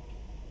 Hello?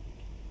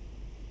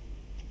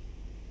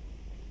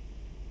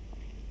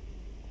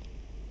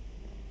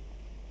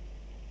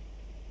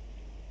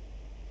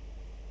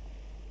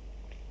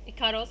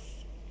 Ikaros.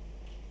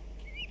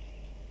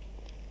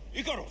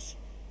 Icarus!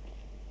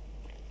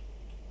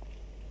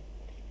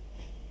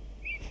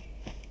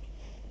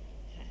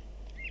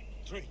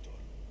 Traitor.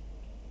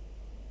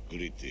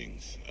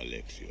 Greetings,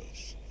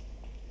 Alexios.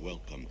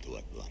 Welcome to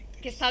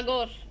Atlantis.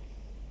 Kisagor.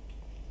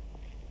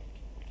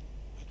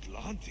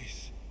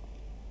 Atlantis?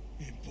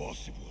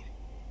 Impossible.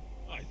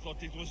 I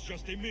thought it was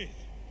just a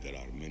myth. There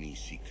are many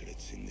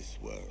secrets in this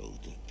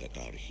world that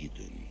are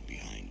hidden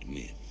behind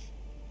myth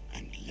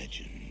and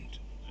legend.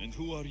 And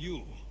who are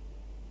you?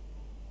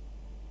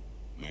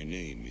 My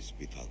name is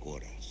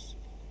Pythagoras.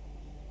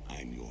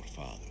 I'm your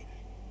father.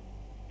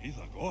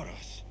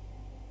 Pythagoras?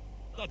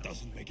 That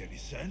doesn't make any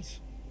sense.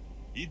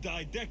 He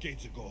died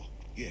decades ago.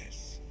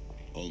 Yes,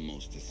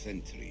 almost a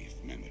century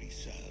if memory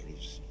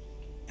serves.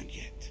 And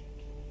yet,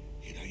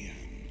 here I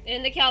am.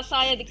 Elindeki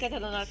asaya dikkat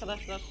edin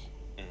arkadaşlar.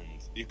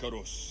 And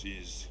Icarus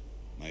is...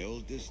 My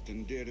oldest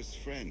and dearest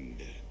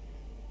friend.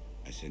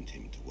 I sent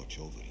him to watch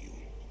over you.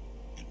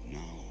 And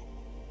now,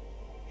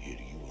 here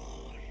you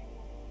are.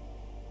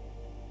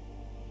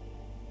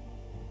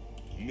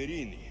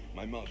 Mirini,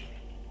 my mother.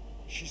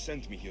 She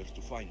sent me here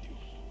to find you.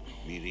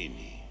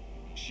 Mirini.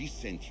 She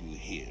sent you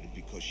here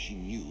because she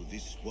knew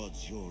this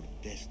was your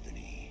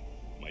destiny.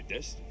 My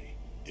destiny?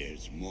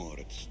 There's more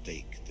at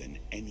stake than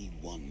any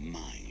one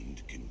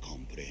mind can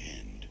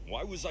comprehend.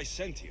 Why was I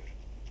sent here?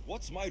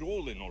 What's my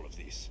role in all of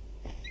this?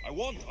 I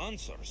want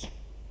answers.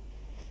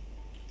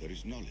 There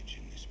is knowledge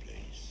in this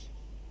place.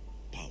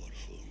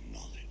 Powerful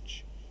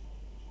knowledge.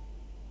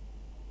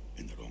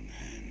 In the wrong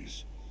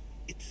hands,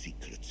 its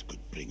secrets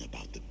could bring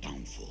about the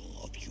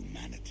downfall of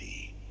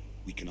humanity.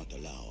 We cannot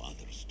allow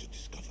others to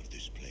discover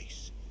this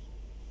place.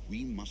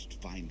 We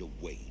must find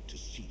a way to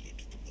seal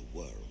it from the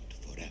world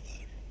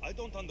forever. I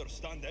don't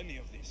understand any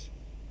of this.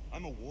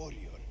 I'm a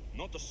warrior,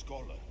 not a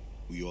scholar.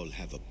 We all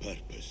have a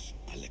purpose,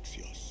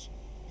 Alexios.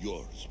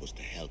 Yours was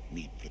to help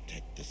me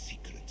protect the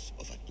secrets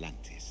of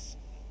Atlantis.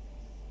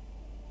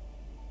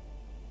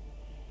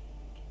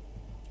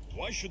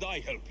 Why should I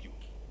help you?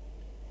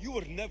 You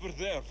were never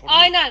there for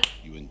Aynen.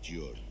 You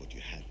endured what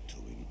you had to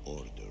in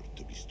order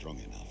to be strong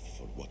enough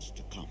for what's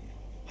to come.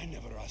 I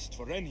never asked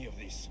for any of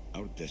this.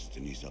 Our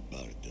destiny's a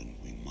burden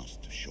we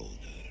must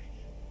shoulder.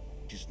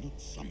 It is not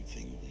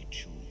something we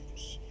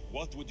choose.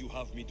 What would you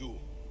have me do?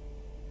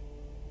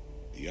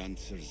 The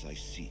answers I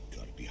seek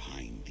are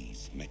behind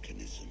these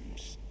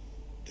mechanisms.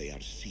 They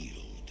are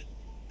sealed,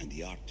 and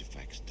the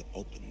artifacts to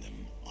open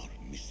them are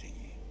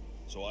missing.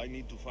 So I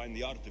need to find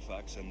the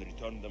artifacts and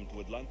return them to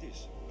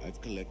Atlantis?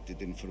 I've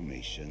collected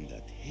information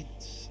that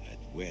hints at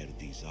where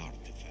these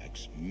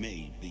artifacts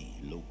may be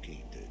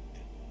located.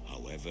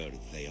 However,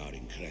 they are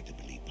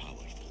incredibly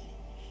powerful.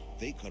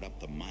 They corrupt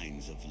the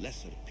minds of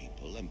lesser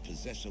people and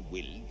possess a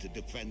will to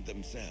defend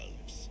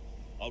themselves.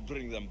 I'll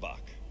bring them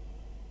back.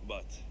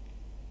 But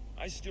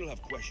I still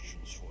have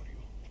questions for you.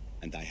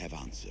 And I have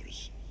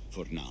answers.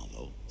 For now,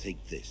 though,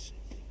 take this.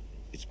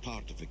 It's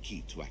part of a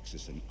key to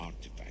access an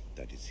artifact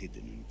that is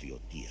hidden in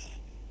Viotia.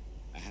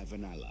 I have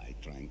an ally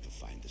trying to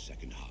find the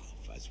second half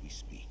as we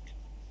speak.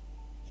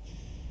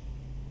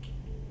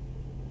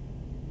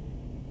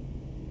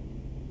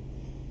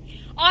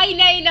 Ay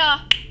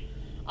Leyla.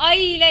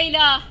 Ay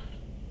Leyla.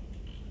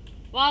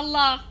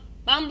 Valla.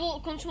 Ben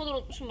bu konuşmaları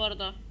unutmuşum bu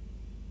arada.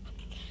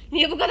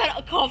 Niye bu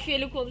kadar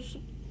kafiyeli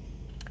konuştum?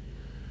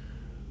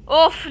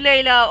 Of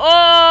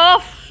Leyla.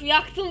 Of.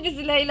 Yaktın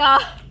bizi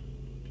Leyla.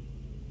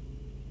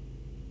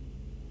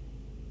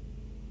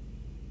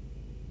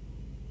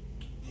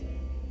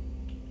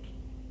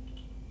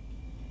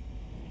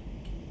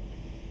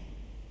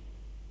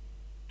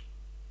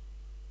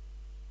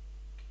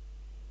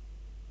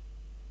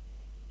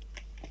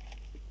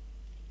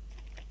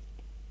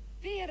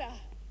 Theodore,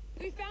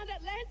 we found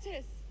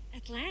Atlantis.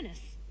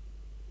 Atlantis?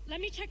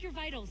 Let me check your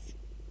vitals.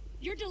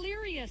 You're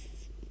delirious.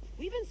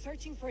 We've been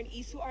searching for an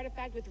Isu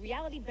artifact with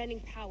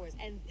reality-bending powers,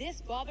 and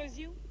this bothers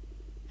you?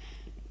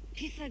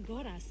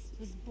 Pythagoras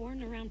was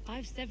born around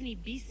 570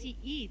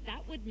 BCE.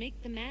 That would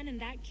make the man in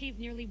that cave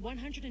nearly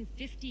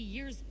 150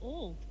 years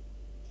old.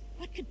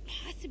 What could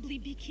possibly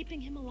be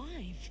keeping him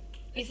alive?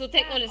 İsu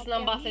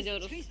teknolojisinden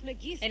bahsediyoruz.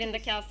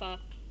 Elindeki asa.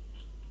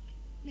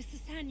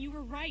 Mrs. San, you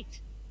were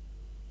right.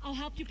 I'll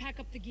help you pack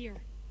up the gear.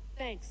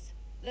 Thanks.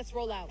 Let's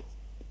roll out.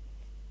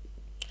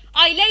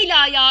 Ay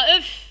Leyla ya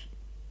öf.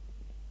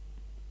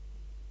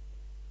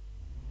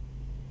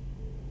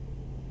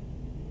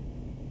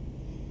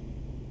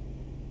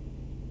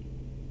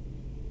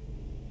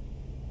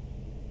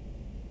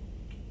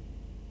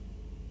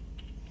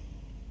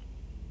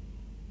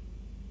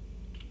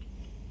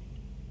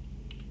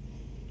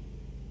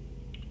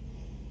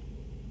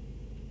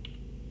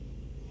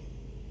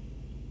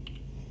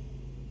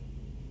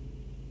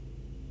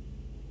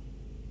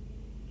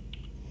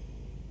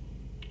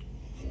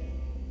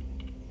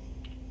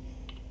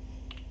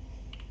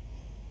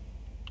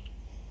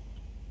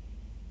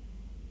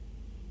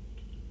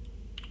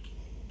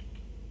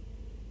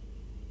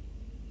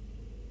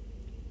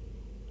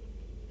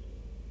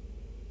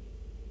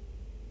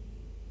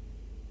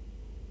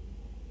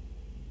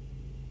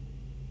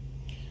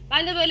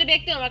 Ben de böyle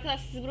bekliyorum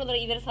arkadaşlar, siz buraları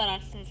ileri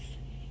sararsınız.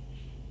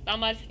 Ben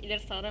maalesef ileri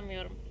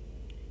saramıyorum.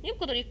 Niye bu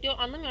kadar yüklüyor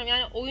anlamıyorum,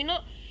 yani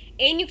oyunu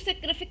en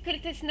yüksek grafik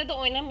kalitesinde de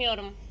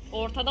oynamıyorum.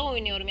 Ortada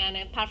oynuyorum,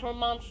 yani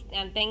performans,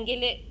 yani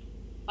dengeli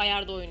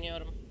ayarda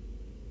oynuyorum.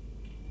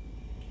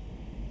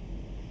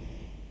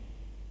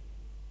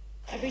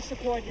 I've reached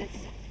the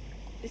coordinates.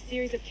 The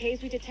series of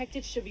caves we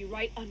detected should be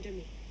right under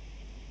me.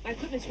 My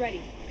equipment's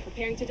ready,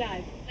 preparing to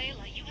dive.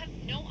 Layla, you have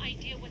no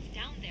idea what's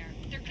down there.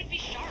 There could be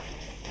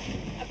sharks.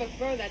 I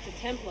prefer that to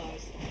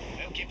Templars.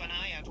 We'll keep an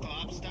eye out for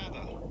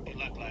Obstacle. Good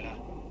luck, Lila.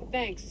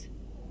 Thanks.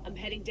 I'm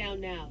heading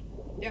down now.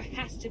 There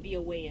has to be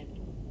a way in.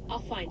 I'll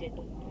find it.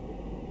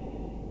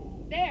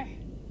 There!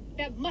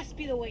 That must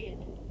be the way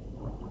in.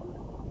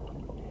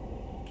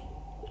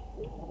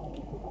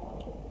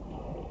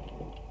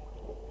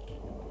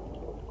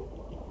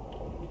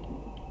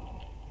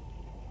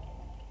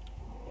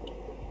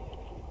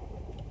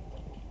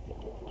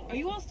 Are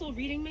you all still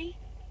reading me?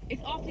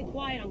 It's awfully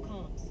quiet on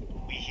comms.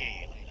 We hear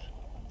you,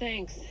 Layla.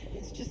 Thanks.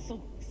 It's just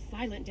so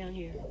silent down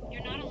here.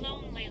 You're not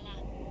alone,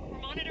 Layla. We're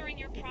monitoring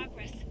your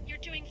progress. You're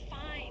doing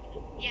fine.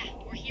 Yeah,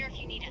 we're here if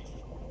you need us.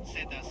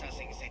 Said the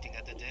assassin sitting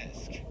at the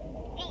desk.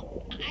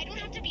 Well, I don't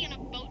have to be on a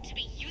boat to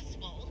be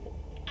useful.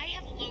 I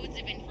have loads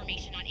of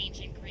information on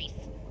ancient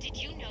Greece. Did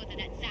you know that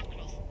at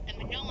Zakros, the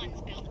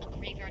Minoans built a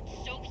graveyard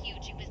so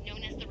huge it was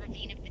known as the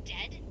Ravine of the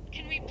Dead?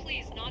 Can we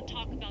please not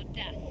talk about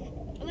death?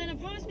 Elena,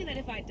 promise me that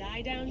if I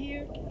die down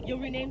here, you'll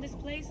rename this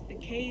place the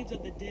Caves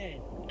of the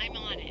Dead. I'm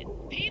on it.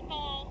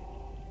 People!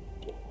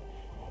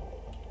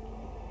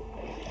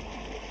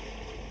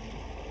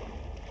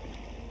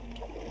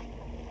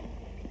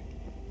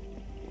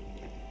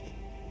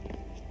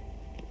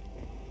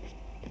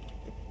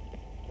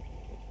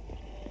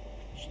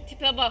 Şu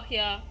tipe bak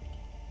ya.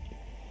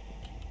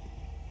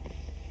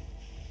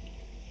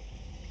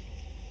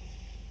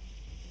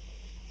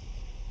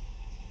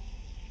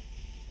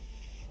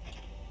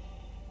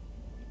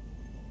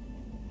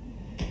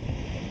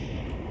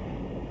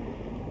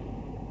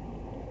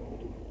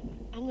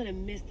 I'm gonna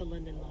miss the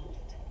London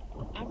loft.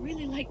 I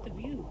really like the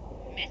view.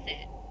 Miss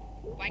it?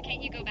 Why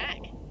can't you go back?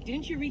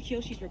 Didn't you read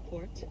Kyoshi's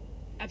report?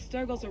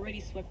 Abstergo's already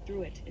swept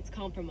through it. It's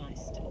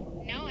compromised.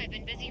 No, I've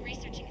been busy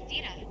researching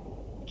Theta.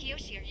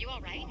 Kiyoshi, are you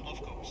alright?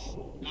 Of course.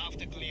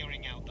 After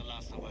clearing out the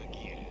last of our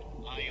gear,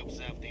 I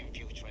observed the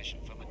infiltration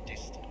from a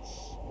distance.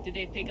 Did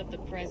they pick up the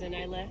present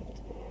I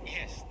left?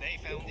 Yes, they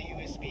found the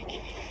USB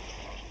key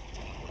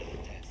on the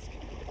desk.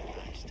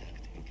 Nice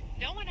tactic.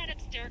 No one at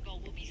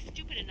Abstergo will be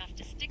stupid enough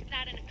to stick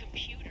that in a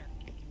computer.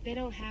 They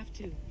don't have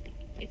to.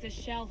 It's a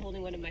shell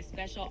holding one of my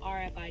special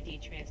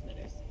RFID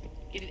transmitters.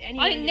 Get it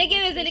anywhere. Ay ne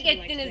gevezelik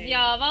ettiniz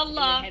ya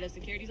valla. Head of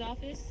security's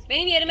office.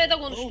 Benim yerime de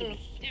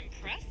konuştunuz.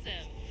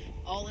 Impressive.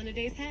 All in a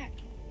day's hack.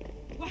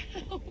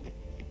 Wow.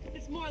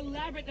 It's more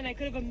elaborate than I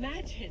could have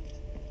imagined.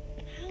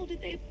 How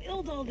did they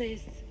build all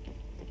this?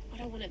 I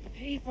don't want to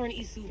pay for an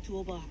Isu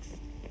toolbox.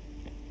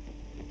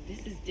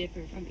 This is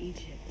different from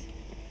Egypt.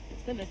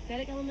 Some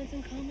aesthetic elements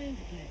in common,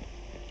 but...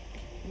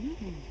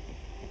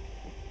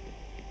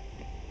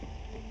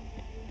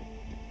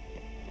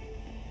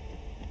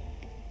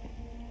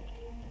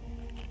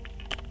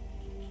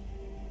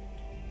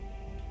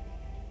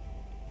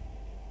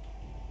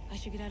 I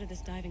should get out of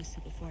this diving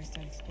suit before I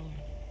start exploring.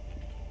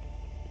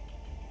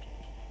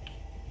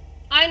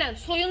 Aynen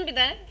soyun bir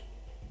de.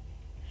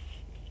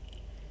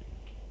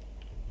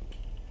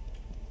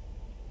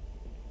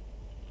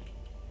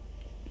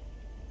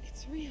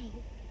 It's real.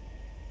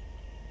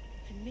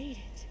 I made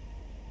it.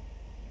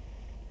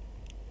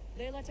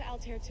 Layla to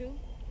Altair 2.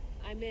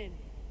 I'm in.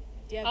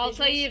 Do you have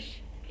Altair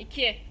 2.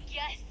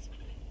 Yes.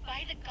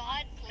 By the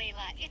gods,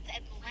 Layla, it's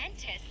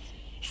Atlantis.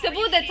 İşte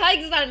bu detay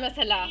güzel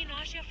mesela. Any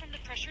nausea from the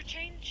pressure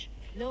change?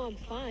 No, I'm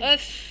fine.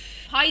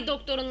 Öf, hay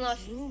doktorun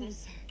nasıl?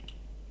 Rooms.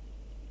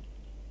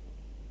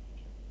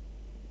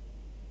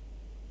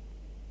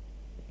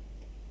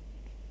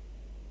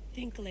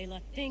 Think,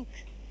 Layla, think.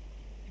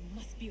 There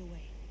must be a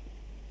way.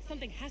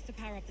 Something has to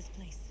power up this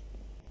place.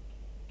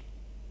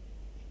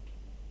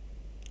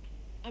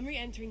 I'm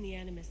re-entering the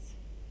Animus.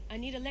 I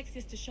need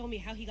Alexis to show me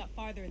how he got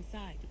farther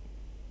inside.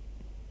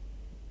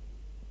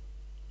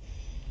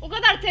 O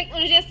kadar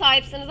teknolojiye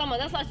sahipsiniz ama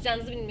nasıl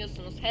açacağınızı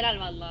bilmiyorsunuz. Helal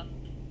valla.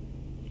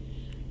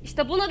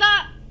 İşte buna da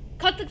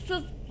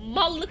katıksız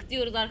mallık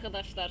diyoruz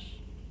arkadaşlar.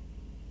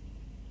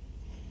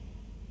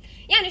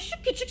 Yani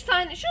şu küçük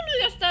sahne,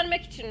 şunu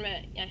göstermek için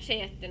mi yani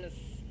şey ettiniz,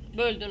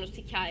 böldünüz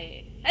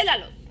hikayeyi?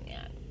 Helal olsun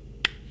yani.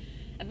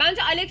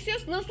 Bence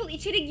Alexios nasıl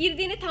içeri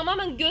girdiğini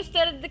tamamen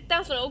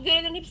gösterdikten sonra, o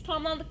görevlerin hepsi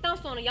tamamlandıktan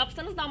sonra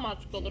yapsanız daha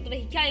mantıklı olurdu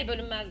ve hikaye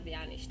bölünmezdi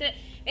yani. İşte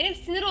benim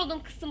sinir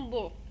olduğum kısım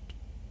bu.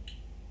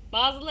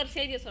 Bazıları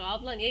şey diyor sonra,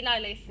 abla niye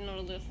Layla'ya sinir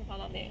oluyorsun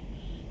falan diye.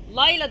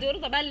 Layla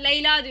diyoruz da ben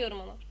Leyla diyorum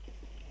ona.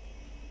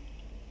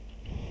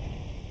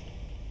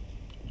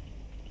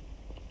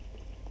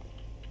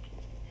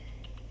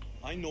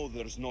 I know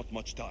there's not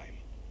much time,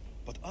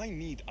 but I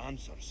need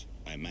answers.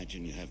 I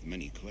imagine you have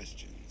many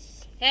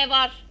questions. He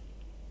var.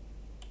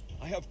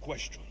 I have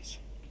questions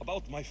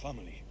about my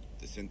family.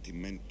 The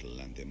sentimental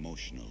and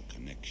emotional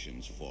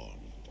connections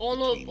formed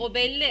Onu, o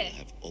belli.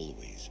 have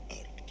always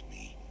irked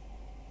me.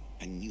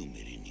 I knew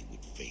Merini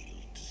would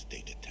fail to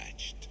stay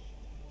detached.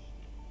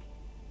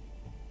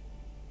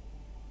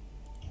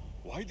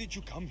 Why did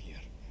you come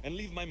here and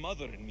leave my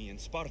mother and me in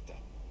Sparta?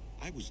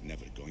 I was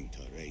never going to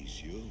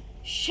raise you.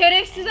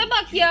 Şerefsize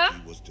bak ya.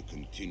 Duty was to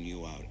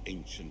continue our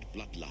ancient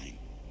bloodline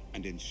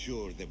and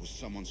ensure there was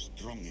someone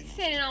strong enough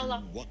Senin to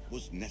Allah. do what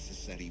was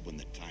necessary when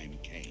the time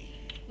came.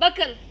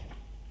 Bakın.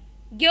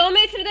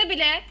 Geometride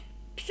bile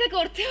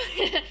Pisagor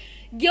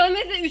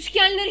geometride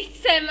üçgenleri hiç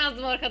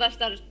sevmezdim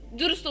arkadaşlar.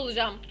 Dürüst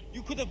olacağım.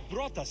 You could have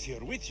brought us here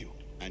with you.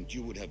 And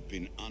you would have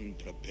been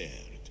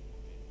unprepared.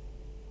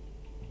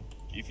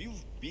 If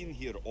you've been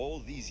here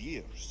all these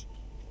years,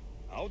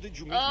 how did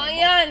you meet Aa my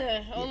mother?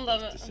 yani We're onu da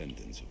both mı?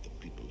 descendants of the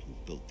people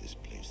who built this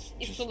place,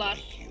 just İsular.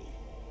 like you.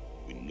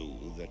 We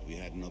knew that we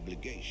had an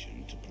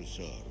obligation to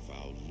preserve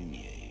our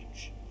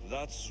lineage.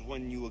 That's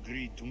when you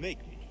agreed to make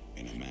me.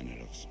 In a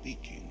manner of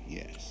speaking,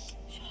 yes.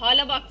 Şu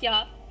hale bak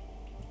ya.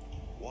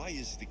 Why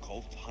is the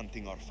cult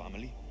hunting our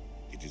family?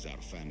 It is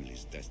our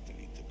family's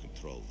destiny to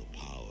control the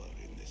power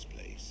in this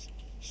place.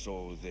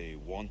 So they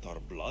want our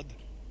blood?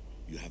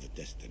 You have a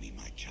destiny,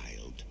 my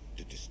child,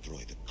 to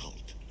destroy the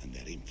cult and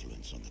their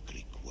influence on the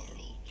Greek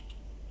world.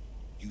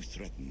 You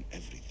threaten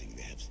everything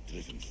they have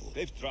striven for.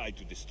 They've tried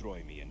to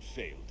destroy me and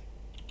failed.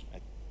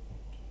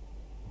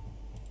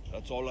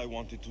 That's all I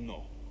wanted to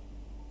know.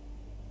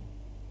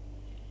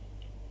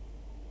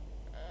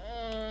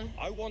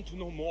 I want to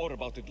know more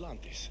about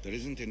Atlantis. There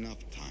isn't enough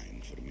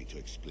time for me to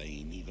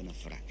explain even a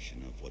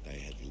fraction of what I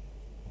have.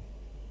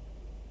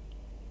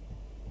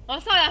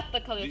 Nasıl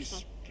hayatta kalıyorsun?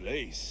 This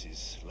place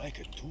is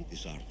like a tomb.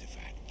 This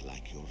artifact,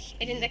 like your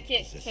spear, Elindeki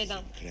possesses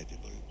şeyden.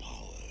 incredible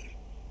power.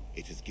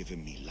 It has given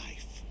me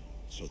life,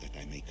 so that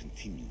I may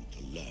continue to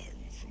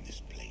learn from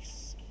this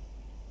place.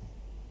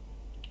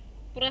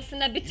 Burası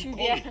ne You biçim bir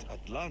call yer? it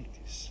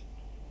Atlantis,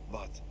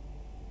 but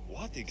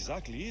what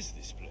exactly is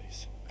this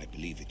place? I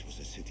believe it was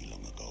a city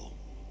long ago,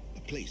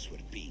 a place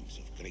where beings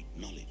of great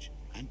knowledge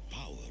and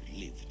power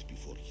lived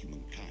before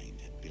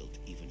humankind had built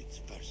even its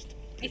first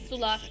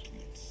primitive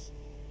settlements.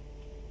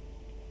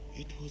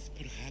 It was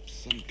perhaps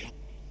some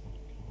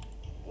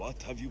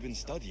What have you been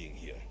studying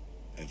here?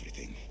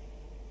 Everything.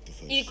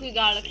 İlk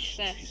uygarlık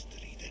işte.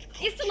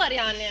 İstular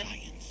yani.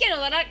 Genel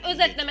olarak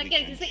özetlemek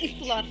gerekirse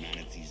İstular.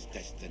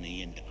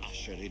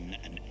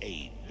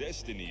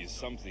 Destiny is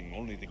something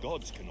only the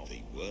gods can know.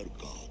 They were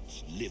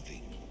gods,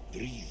 living,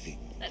 breathing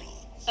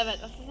gods.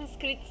 Evet, Assassin's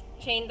Creed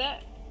şeyinde,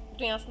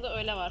 dünyasında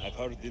öyle var. I've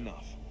heard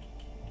enough.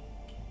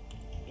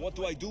 What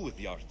do I do with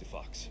the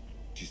artifacts?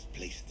 Just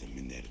place them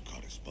in their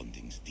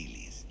corresponding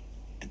steles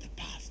and the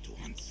path to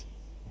Hans.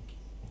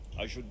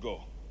 I should go.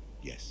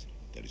 Yes,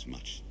 there is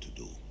much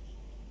to do.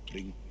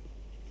 Bring.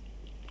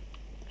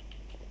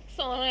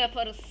 Sonra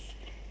yaparız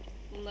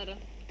bunları.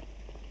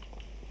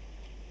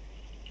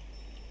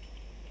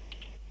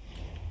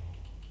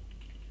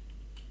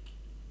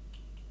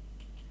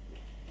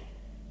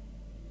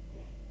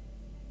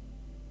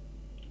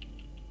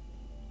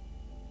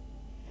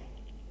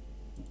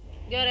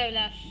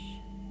 Görevler.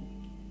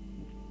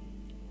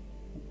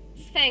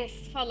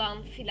 Sphinx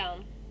falan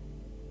filan.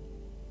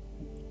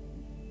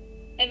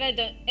 Eve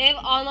dön. Ev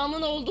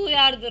anamın olduğu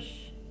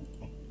yerdir.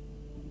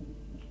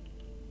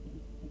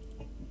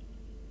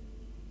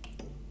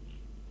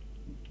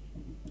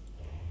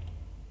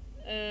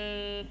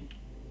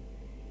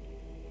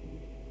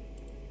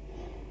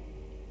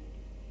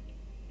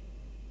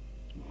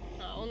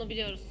 Onu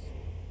biliyoruz.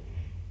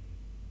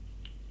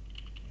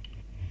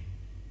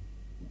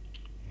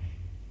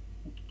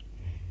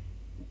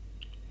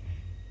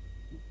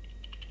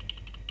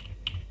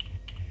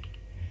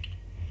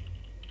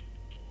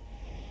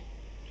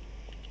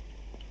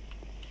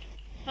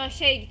 Ha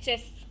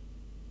gideceğiz.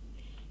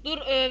 Dur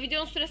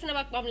videonun süresine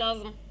bakmam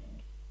lazım.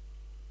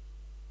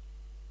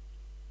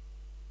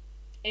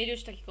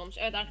 53 dakika olmuş.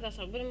 Evet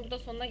arkadaşlar, bölümün burada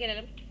sonuna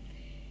gelelim.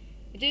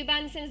 Videoyu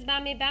beğendiyseniz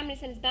beğenmeyi,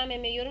 beğenmediyseniz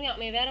beğenmemeyi, yorum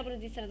yapmayı ve eğer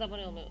abone değilseniz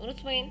abone olmayı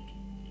unutmayın.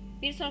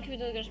 Bir sonraki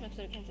videoda görüşmek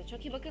üzere. Kendinize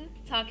çok iyi bakın.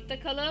 Takipte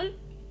kalın.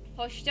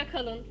 Hoşça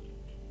kalın.